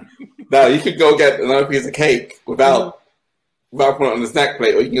 Now you could go get another piece of cake without putting it on the snack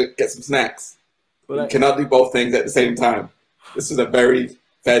plate, or you can get some snacks. But you cannot do both things at the same time. This is a very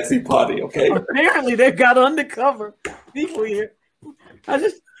fancy party, okay? Apparently they got undercover people here. I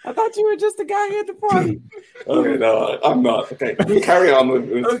thought you were just a guy here at the party. Okay, no, I'm not. Okay, carry on with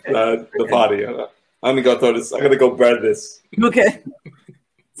the party. I'm gonna go throw this. I'm gonna go bread this. Okay.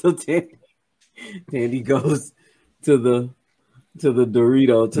 So Tandy goes to the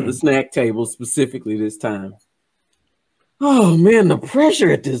Dorito, to the snack table specifically this time. Oh man, the pressure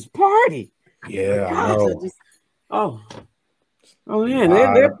at this party. Yeah, I know. Oh man,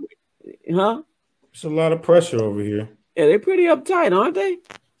 they're It's a lot of pressure over here. Yeah, they're pretty uptight, aren't they?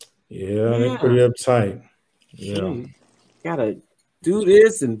 Yeah, they're pretty uptight. Yeah. Gotta do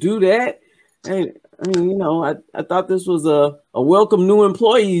this and do that. And I mean, I thought this was a welcome new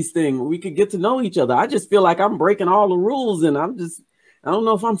employees thing where we could get to know each other. I just feel like I'm breaking all the rules, and I don't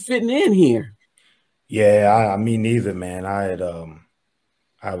know if I'm fitting in here. Yeah, me neither, man.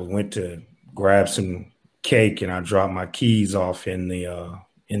 I went to grab some cake and I dropped my keys off in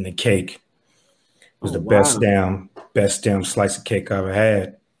the cake. It was best damn slice of cake I ever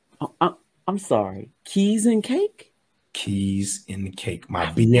had. I'm sorry. Keys and cake? Keys in the cake. My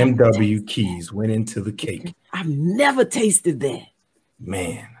BMW keys went into the cake. I've never tasted that.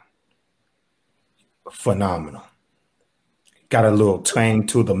 Man, phenomenal. Got a little twang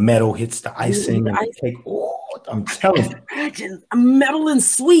to the metal, hits the icing and the cake. Oh, I'm telling you. Imagine metal and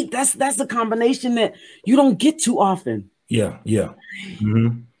sweet. That's a combination that you don't get too often. Yeah.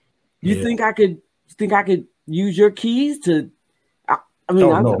 Mm-hmm. You think I could use your keys to? I mean,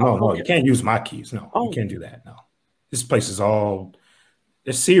 no. You can't use my keys. No, you can't do that. No, this place is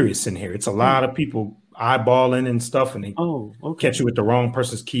it's serious in here. It's a lot of people eyeballing and stuff, and they catch you with the wrong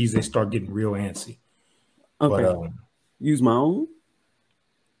person's keys. They start getting real antsy. Okay. But, use my own.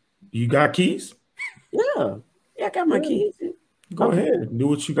 You got keys? Yeah, I got my keys. Go ahead, do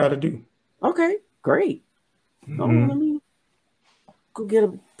what you got to do. Okay, great. Mm-hmm. Let me go get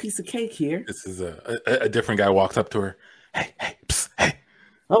a piece of cake here. This is a different guy walks up to her. Hey, psst, hey.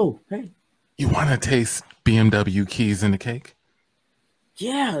 Oh, hey. You want to taste BMW keys in the cake?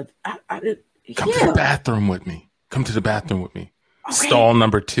 Yeah, I did. Come to the bathroom with me. Okay. Stall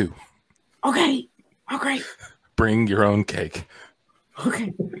number 2. Okay. Bring your own cake.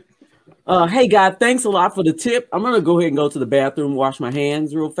 Okay. Hey, guys, thanks a lot for the tip. I'm going to go ahead and go to the bathroom, wash my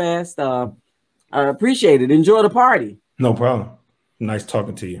hands real fast. I appreciate it. Enjoy the party. No problem. Nice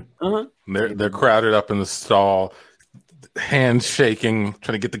talking to you. Uh-huh. They're crowded up in the stall, hands shaking,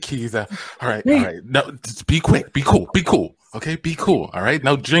 trying to get the keys out. All right. No, just be quick. Be cool. Okay, be cool. All right.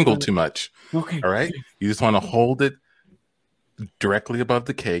 No jingle too much. Okay. All right. You just want to hold it directly above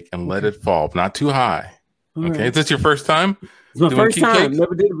the cake and let it fall, not too high. All okay. Right. Is this your first time? It's my first time. Cakes?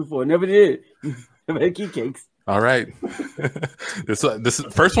 Never did it before. Never did. Never had key cakes. All right. this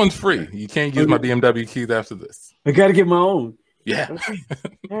first one's free. You can't use my BMW keys after this. I got to get my own. Yeah. Okay.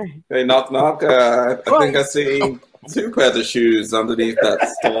 Hey, knock. I think I see 2 pairs of shoes underneath that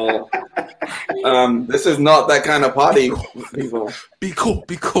stall. This is not that kind of party, people. Be cool.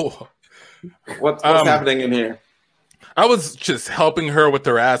 What's happening in here? I was just helping her with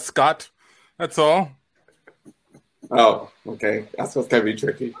her ascot. That's all. Oh, okay. That's what's gonna be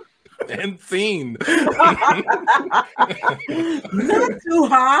tricky. And scene. Not too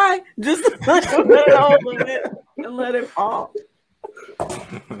high. Just let it over it and let it fall.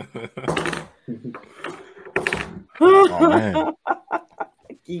 Oh, man.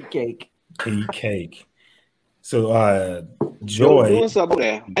 Key cake. So, Joy. Doing something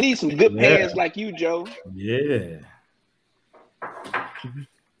there. I need some good pants like you, Joe. Yeah.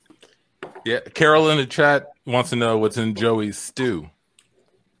 Yeah. Carol in the chat wants to know what's in Joey's stew.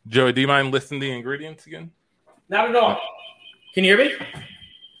 Joey, do you mind listing the ingredients again? Not at all. Can you hear me?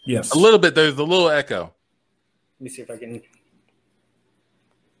 Yes. A little bit. There's a little echo. Let me see if I can.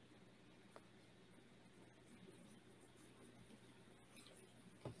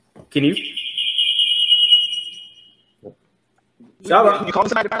 Can you? You call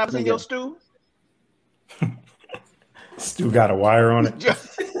somebody to find out what's in your stew? Stew got a wire on it.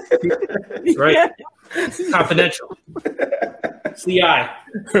 Right. Confidential. CI.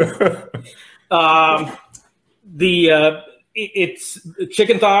 It's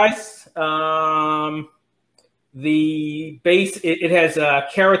chicken thighs. The base it has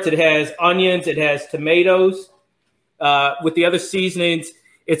carrots, it has onions, it has tomatoes. With the other seasonings,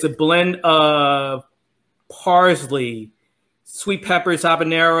 it's a blend of parsley, sweet peppers,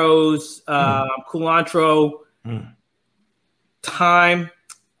 habaneros, culantro, thyme,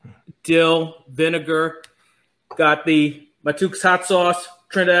 dill, vinegar. Got the Matuke's hot sauce,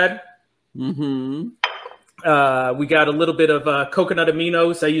 Trinidad. Mm-hmm. We got a little bit of coconut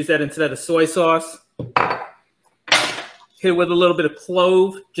aminos. I use that instead of soy sauce. Hit it with a little bit of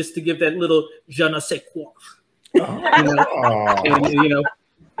clove just to give that little je ne sais quoi.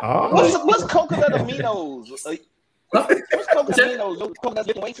 What's coconut aminos? What's coconut aminos? Coconut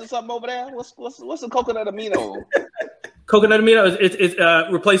lifting weights or something over there? What's the coconut amino? Coconut aminos, it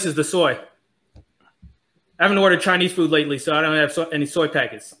replaces the soy. I haven't ordered Chinese food lately, so I don't have any soy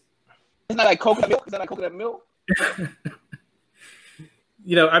packets. It's not like coconut milk. Is that like coconut milk?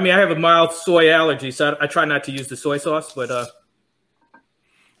 I have a mild soy allergy, so I try not to use the soy sauce. But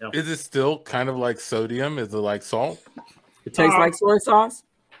Is it still kind of like sodium? Is it like salt? It tastes like soy sauce.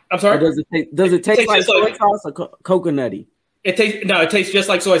 I'm sorry. Or does it taste like soy sauce or coconutty? It tastes just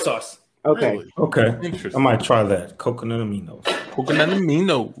like soy sauce. Okay. Really? Okay. I Interesting. might try that. Coconut aminos. Coconut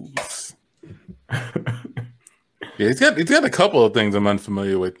aminos. Yeah, it's got a couple of things I'm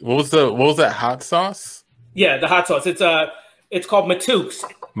unfamiliar with. What was that hot sauce? Yeah, the hot sauce. It's called Matouk's.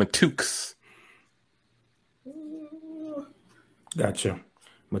 Matouk's. Gotcha.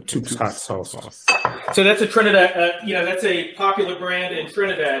 Matouk's hot sauce. So that's a Trinidad. That's a popular brand in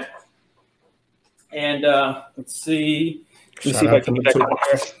Trinidad. And let's see. Let's see if I can get that on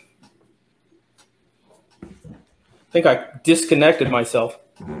here. I think I disconnected myself.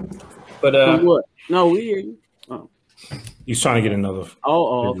 But what? No, we hear you. Oh. He's trying to get another.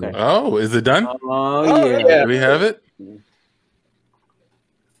 Oh, okay. Oh, is it done? Oh, yeah. Do we have it?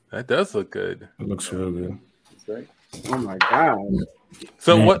 That does look good. It looks real good. That's right. Oh my God.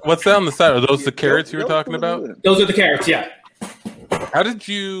 So what's that on the side? Are those the carrots you were talking about? those are the carrots, yeah. How did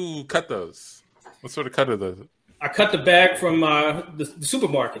you cut those? What sort of cut are those? I cut the bag from the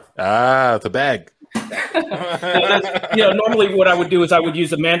supermarket. Ah, the bag. Normally what I would do is I would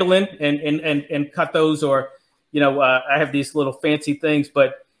use a mandolin and cut those, or I have these little fancy things,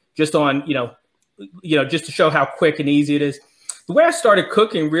 but just on just to show how quick and easy it is. The way I started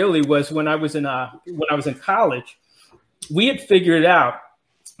cooking really was when I was in college. We had figured out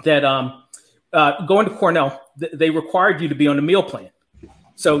that going to Cornell, they required you to be on a meal plan.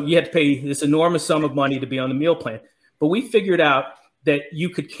 So you had to pay this enormous sum of money to be on the meal plan. But we figured out that you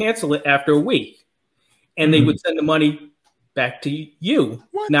could cancel it after a week, and they would send the money back to you,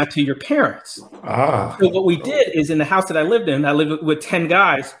 not to your parents. So what we did is, in the house that I lived with 10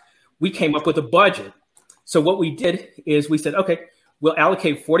 guys, we came up with a budget. So what we did is we said, okay, we'll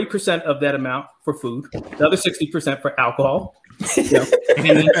allocate 40% of that amount for food, the other 60% for alcohol.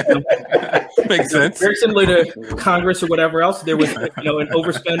 Makes sense. Very similar to Congress or whatever else. There was an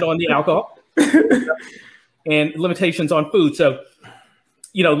overspend on the alcohol and limitations on food. So,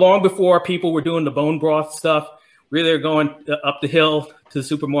 long before people were doing the bone broth stuff, really they're going up the hill to the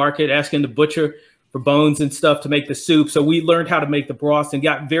supermarket, asking the butcher for bones and stuff to make the soup. So we learned how to make the broths and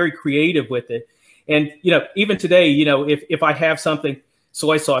got very creative with it. And, even today, if I have something,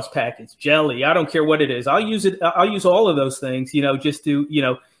 soy sauce packets, jelly, I don't care what it is, I'll use it. I'll use all of those things, just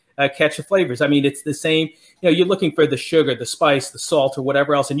to, catch the flavors. I mean, it's the same, you're looking for the sugar, the spice, the salt, or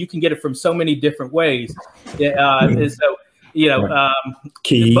whatever else, and you can get it from so many different ways. And so,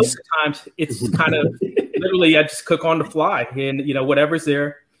 most of the times it's kind of literally I just cook on the fly, and, whatever's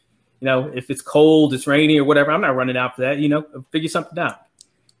there, if it's cold, it's rainy or whatever, I'm not running out for that, I'll figure something out.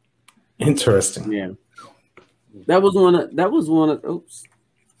 Interesting. Yeah. That was one of oops.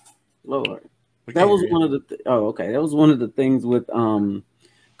 Lord. That was one of the okay. That was one of the things with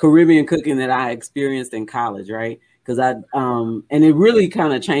Caribbean cooking that I experienced in college, right? Because and it really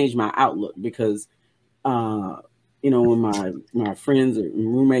kind of changed my outlook because when my friends or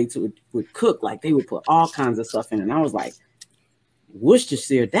roommates would cook, like they would put all kinds of stuff in, and I was like,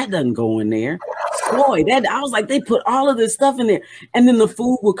 Worcestershire, that doesn't go in there. Boy, I was like, they put all of this stuff in there, and then the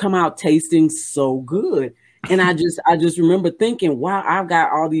food would come out tasting so good. And I just remember thinking, wow, I've got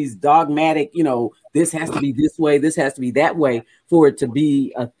all these dogmatic, this has to be this way, this has to be that way for it to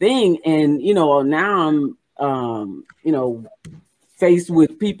be a thing. And now I'm faced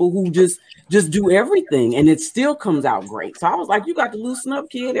with people who just do everything, and it still comes out great. So I was like, you got to loosen up,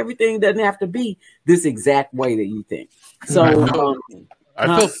 kid. Everything doesn't have to be this exact way that you think. So I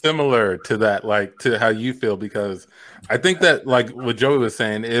feel similar to that, like to how you feel, because I think that, like what Joey was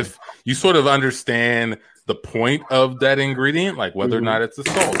saying, if you sort of understand the point of that ingredient, like whether or not it's the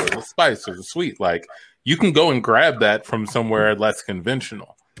salt or the spice or the sweet, like you can go and grab that from somewhere less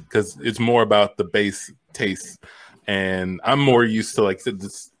conventional because it's more about the base taste. And I'm more used to like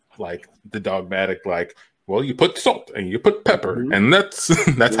the dogmatic, like, well, you put salt and you put pepper, and that's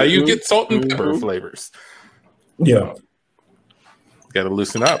how you get salt and pepper flavors. Yeah. Got to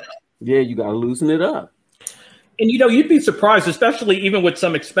loosen up. Yeah, you got to loosen it up. And, you'd be surprised, especially even with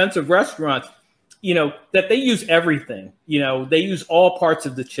some expensive restaurants, that they use everything. They use all parts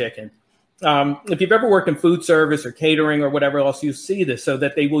of the chicken. If you've ever worked in food service or catering or whatever else, you see this, so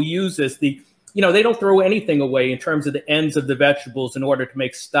that they will use this. They don't throw anything away in terms of the ends of the vegetables in order to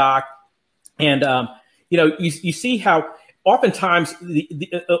make stock. And, you see how oftentimes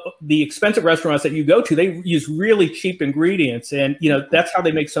the expensive restaurants that you go to, they use really cheap ingredients, and that's how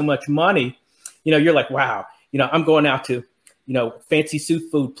they make so much money. You're like, wow, I'm going out to fancy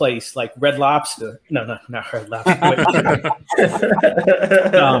seafood place like Red Lobster. No, not Red Lobster.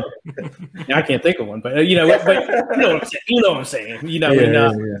 I can't think of one, but you know what I'm saying. You know what I'm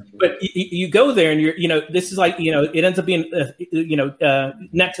saying. But you go there and this is like it ends up being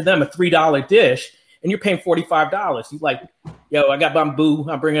net to them a $3 dish. and you're paying $45. He's like, yo, I got bamboo.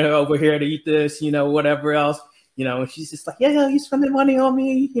 I'm bringing her over here to eat this, whatever else. And she's just like, yeah, you spending money on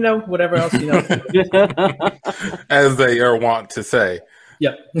me, whatever else, As they are wont to say.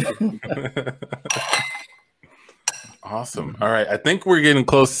 Yep. Awesome. All right. I think we're getting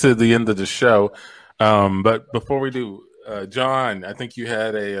close to the end of the show. But before we do, John, I think you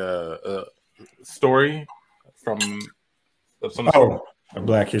had a story of some sort. A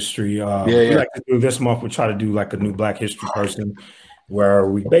Black History. We yeah. like to do this month. We try to do like a new Black History person where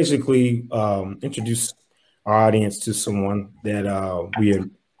we basically introduce our audience to someone that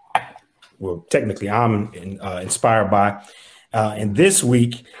technically I'm inspired by. And this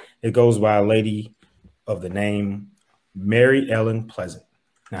week, it goes by a lady of the name Mary Ellen Pleasant.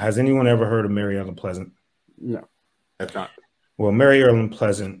 Now, has anyone ever heard of Mary Ellen Pleasant? No. That's not. Well, Mary Ellen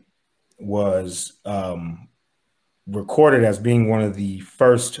Pleasant was recorded as being one of the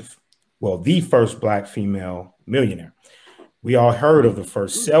first Black female millionaire. We all heard of the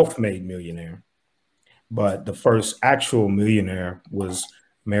first self-made millionaire, but the first actual millionaire was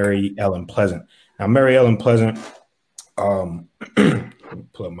Mary Ellen Pleasant. Now, Mary Ellen Pleasant, let me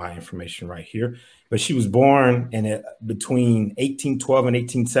pull up my information right here, but she was born between 1812 and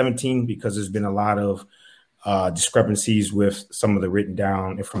 1817 because there's been a lot of discrepancies with some of the written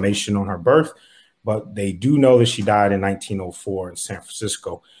down information on her birth, but they do know that she died in 1904 in San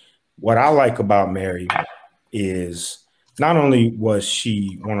Francisco. What I like about Mary is not only was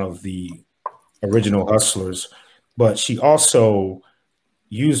she one of the original hustlers, but she also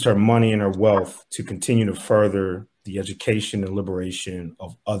used her money and her wealth to continue to further the education and liberation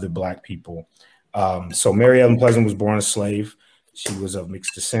of other Black people. So Mary Ellen Pleasant was born a slave. She was of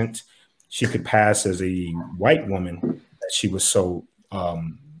mixed descent. She could pass as a white woman. She was so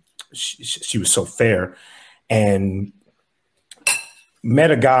she was so fair, and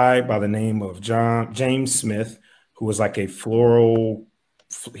met a guy by the name of James Smith, who was like a floral.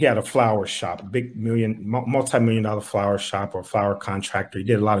 He had a flower shop, a big multi-million-dollar flower shop or flower contractor. He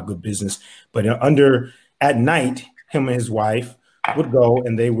did a lot of good business, but at night, him and his wife would go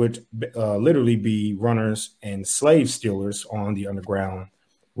and they would literally be runners and slave stealers on the Underground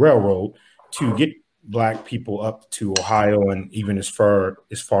Railroad to get Black people up to Ohio and even as far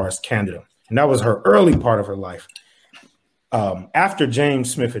as Canada. And that was her early part of her life. After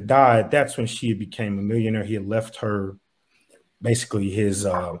James Smith had died, that's when she became a millionaire. He had left her basically his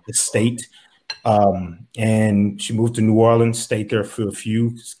estate. And she moved to New Orleans, stayed there for a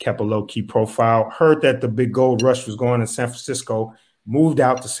few, kept a low-key profile, heard that the big gold rush was going in San Francisco, moved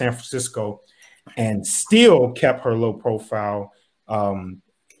out to San Francisco, and still kept her low profile.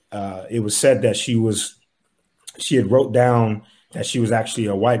 It was said that she had wrote down that she was actually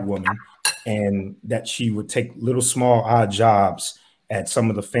a white woman and that she would take little small odd jobs at some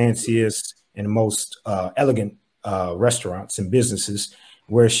of the fanciest and most elegant restaurants and businesses,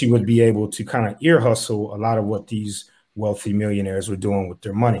 where she would be able to kind of ear hustle a lot of what these wealthy millionaires were doing with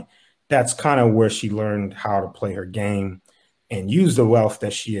their money. That's kind of where she learned how to play her game and use the wealth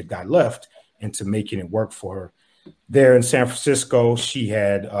that she had got left into making it work for her. There in San Francisco, she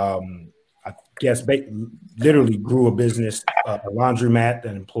had, I guess, literally grew a business, a laundromat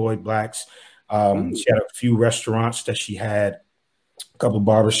that employed Blacks. She had a few restaurants that she had, a couple of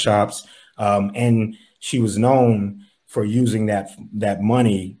barbershops, and she was known for using that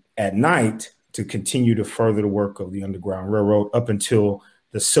money at night to continue to further the work of the Underground Railroad up until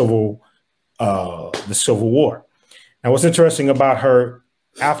the Civil War. Now, what's interesting about her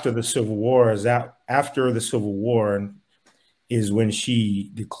after the Civil War is that after the Civil War is when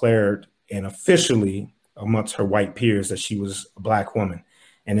she declared and officially amongst her white peers that she was a Black woman.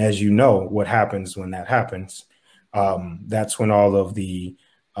 And as you know, what happens when that happens, that's when all of the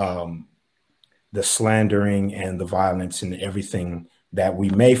slandering and the violence and everything that we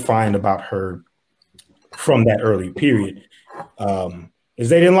may find about her from that early period is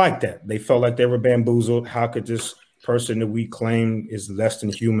they didn't like that. They felt like they were bamboozled. How could this person that we claim is less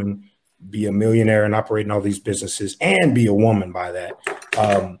than human be a millionaire and operating all these businesses and be a woman by that?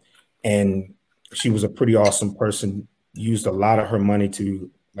 And she was a pretty awesome person, used a lot of her money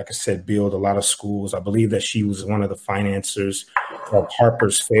to, like I said, build a lot of schools. I believe that she was one of the financiers of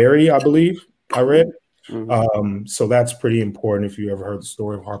Harper's Ferry, I believe. I read. So that's pretty important if you ever heard the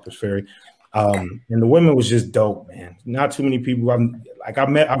story of Harper's Ferry. And the woman was just dope, man. Not too many people.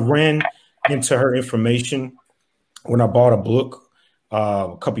 I ran into her information when I bought a book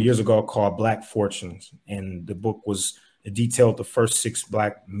a couple years ago called Black Fortunes. And the book it detailed the first 6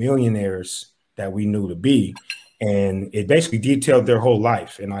 Black millionaires that we knew to be. And it basically detailed their whole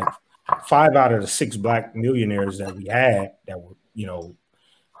life. And like 5 out of the 6 Black millionaires that we had that were,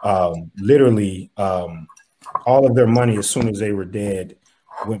 literally all of their money, as soon as they were dead,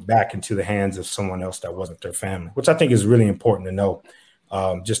 went back into the hands of someone else that wasn't their family, which I think is really important to know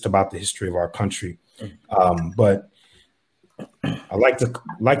just about the history of our country. But I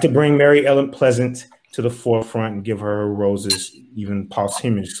like to bring Mary Ellen Pleasant to the forefront and give her roses, even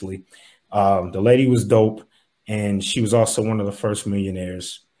posthumously. The lady was dope, and she was also one of the first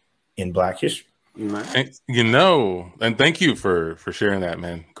millionaires in Black history. And, and thank you for sharing that,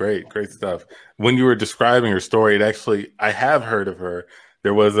 man. Great stuff. When you were describing her story, I have heard of her.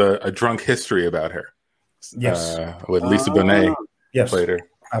 There was a drunk history about her. Yes, with Lisa Bonet. Yes, played her.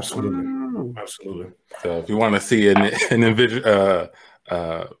 Absolutely. So if you want to see an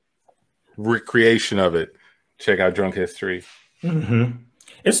recreation of it, check out Drunk History. Mm-hmm.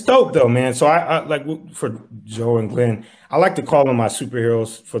 It's dope though, man. So I like, for Joe and Glenn, I like to call them my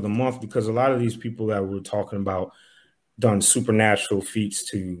superheroes for the month, because a lot of these people that we're talking about done supernatural feats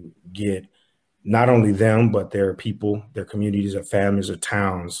to get not only them, but their people, their communities, their families, or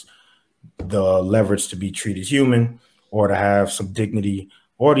towns, the leverage to be treated human, or to have some dignity,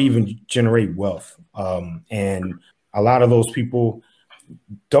 or to even generate wealth. And a lot of those people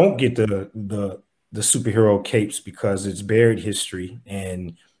don't get the superhero capes because it's buried history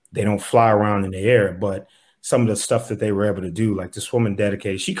and they don't fly around in the air. But some of the stuff that they were able to do, like this woman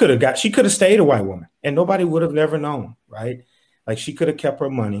dedicated, she could have stayed a white woman and nobody would have never known, right? Like, she could have kept her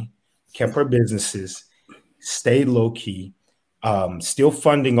money, kept her businesses, stayed low key, still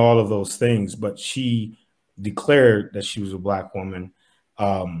funding all of those things. But she declared that she was a Black woman,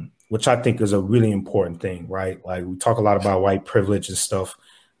 which I think is a really important thing, right? Like, we talk a lot about white privilege and stuff.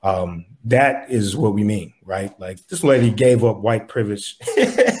 That is what we mean, right? Like, this lady gave up white privilege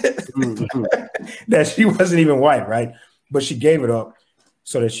that she wasn't even white, right? But she gave it up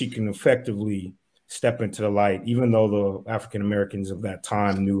so that she can effectively step into the light, even though the African Americans of that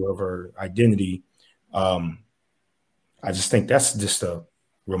time knew of her identity. I just think that's just a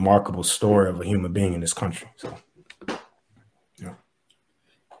remarkable story of a human being in this country. So, yeah.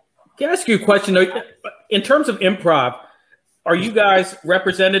 Can I ask you a question? In terms of improv, are you guys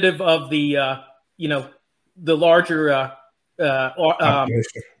representative of the the larger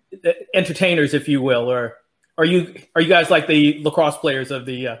entertainers, if you will, or are you guys like the lacrosse players of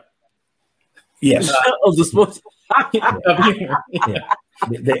the yes of the sports? The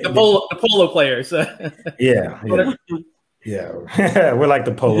polo players. Yeah. We're like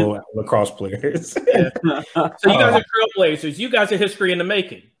the polo lacrosse players. Yeah. So you guys are trailblazers. You guys are history in the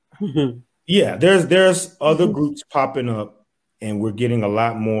making. Yeah, there's other groups popping up, and we're getting a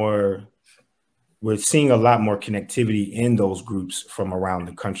lot more. We're seeing a lot more connectivity in those groups from around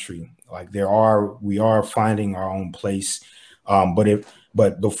the country. Like, we are finding our own place. But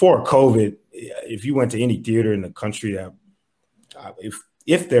before COVID, if you went to any theater in the country that,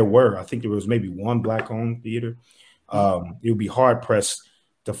 if there were, I think there was maybe one Black-owned theater, it would be hard pressed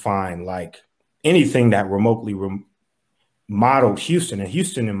to find like anything that remotely modeled Houston. And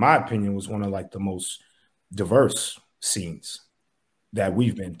Houston, in my opinion, was one of like the most diverse scenes that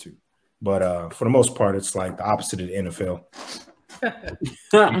we've been to. But for the most part, it's like the opposite of the NFL.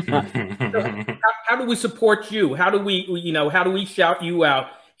 How do we support you? How do we shout you out?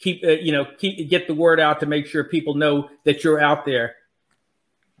 Keep get the word out to make sure people know that you're out there.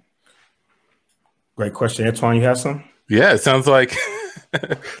 Great question, Antoine. You have some? Yeah, it sounds like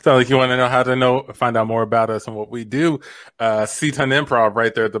you want to know how to find out more about us and what we do. C-Ton Improv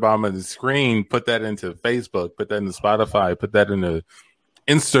right there at the bottom of the screen. Put that into Facebook. Put that into Spotify. Put that into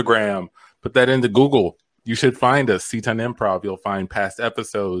Instagram. Put that into Google. You should find us, C-Ton Improv. You'll find past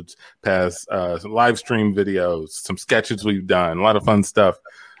episodes, past live stream videos, some sketches we've done, a lot of fun stuff.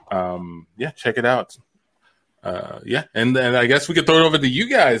 Check it out. And then I guess we could throw it over to you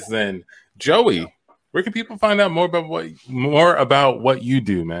guys then. Joey, where can people find out more about what you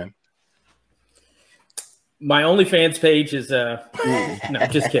do, man? My OnlyFans page is no,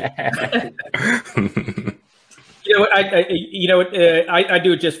 just kidding. I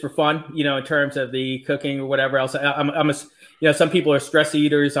do it just for fun, in terms of the cooking or whatever else. Some people are stress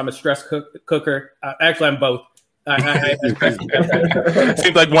eaters. I'm a stress cooker. Actually, I'm both. Seems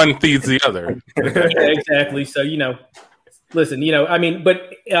like one feeds the other. Yeah, exactly. So, listen,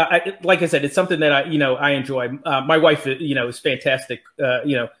 like I said, it's something that I enjoy. My wife, is fantastic,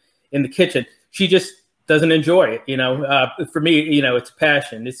 in the kitchen. She just doesn't enjoy it. For me, it's a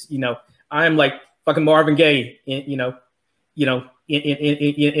passion. It's, I'm like fucking Marvin Gaye, in the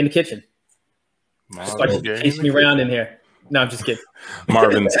kitchen. Just like chasing me around in here. No, I'm just kidding.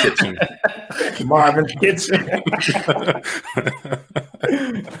 Marvin's Kitchen. Marvin's Kitchen.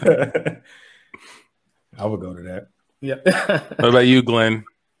 I would go to that. Yeah. What about you, Glenn?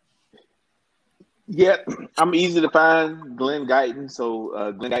 Yeah, I'm easy to find, Glenn Guyton. So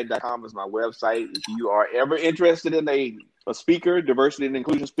GlennGuyton.com is my website. If you are ever interested in a speaker, diversity and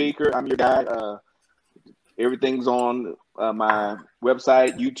inclusion speaker, I'm your guy. Everything's on my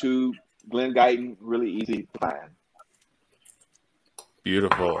website, YouTube, Glenn Guyton, really easy to find.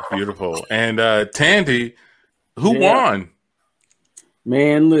 Beautiful, beautiful. And Tandy, who won?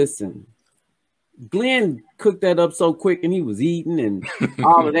 Man, listen. Glenn cooked that up so quick, and he was eating and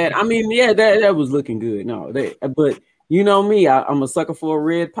all of that. I mean, yeah, that was looking good. No, but you know me, I'm a sucker for a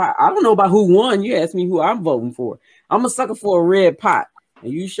red pot. I don't know about who won. You asked me who I'm voting for. I'm a sucker for a red pot,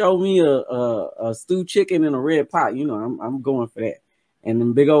 and you show me a stewed chicken in a red pot. You know, I'm going for that. And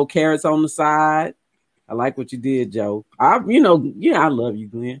them big old carrots on the side. I like what you did, Joe. I love you,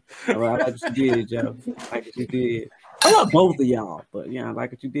 Glenn. I like what you did, Joe. I like what you did. I love both of y'all, but yeah, I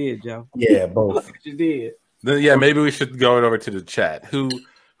like what you did, Joe. Yeah, both. I like what you did. Then, yeah, maybe we should go over to the chat. Who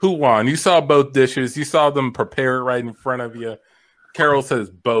won? You saw both dishes. You saw them prepared right in front of you. Carol says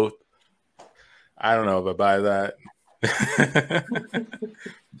both. I don't know if I buy that.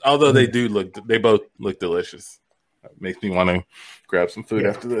 Although they both look delicious. It makes me want to grab some food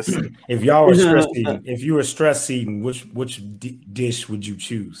after this. If y'all were stress eating, if you were stress eating, which dish would you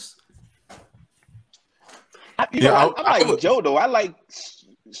choose? I like Joe though. I like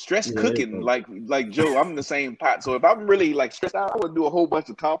stress cooking, like Joe. I'm in the same pot. So if I'm really like stressed out, I would do a whole bunch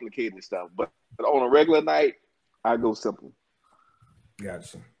of complicated stuff. But on a regular night, I go simple.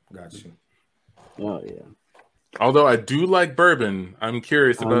 Gotcha. Oh yeah. Although I do like bourbon, I'm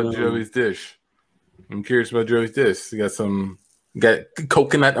curious about Joey's dish. You got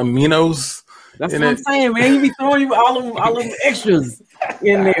coconut aminos. That's what I'm saying, man. You be throwing you all them extras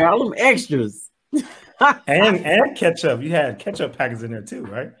in there, all them extras. and ketchup. You had ketchup packets in there too,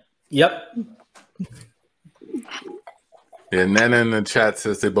 right? Yep. Yeah, Nana in the chat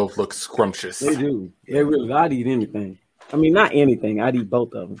says they both look scrumptious. They do. They really. I'd eat anything. I mean, not anything. I'd eat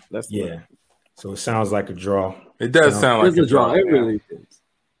both of them. So it sounds like a draw. It does sound like a draw. It really is.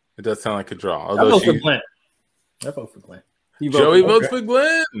 It does sound like a draw. I vote for Glenn. Joey votes for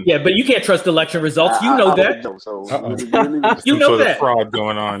Glenn. Yeah, but you can't trust election results. You know that. You know that. Fraud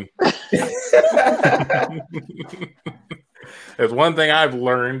going on. There's one thing I've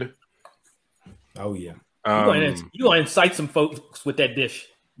learned. Oh yeah. You're going to incite some folks with that dish,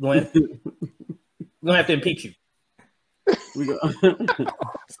 Glenn. We're going to have to impeach you.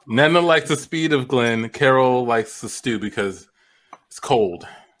 Nana likes the speed of Glenn. Carol likes the stew because it's cold.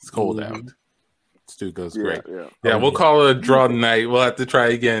 It's cold out. Stew goes great. Yeah, we'll call it a draw tonight. We'll have to try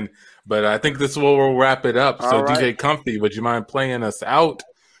again. But I think this will wrap it up. So DJ Comfy, would you mind playing us out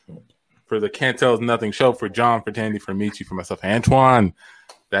for the Can't Tell Us Nothing show? For John, for Tandy, for Michi, for myself, Antoine.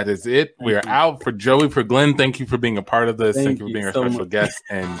 That is it. We are out. For Joey, for Glenn, thank you for being a part of this. Thank you for being our special guest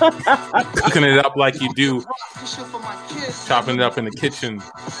and cooking it up like you do. Chopping it up in the kitchen.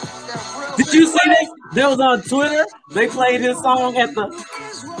 Did you see this? That was on Twitter. They played this song at the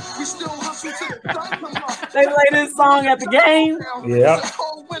game. Yeah.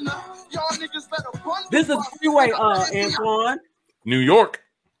 This is Freeway, Antoine. New York.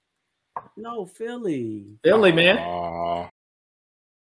 No, Philly. Philly, man.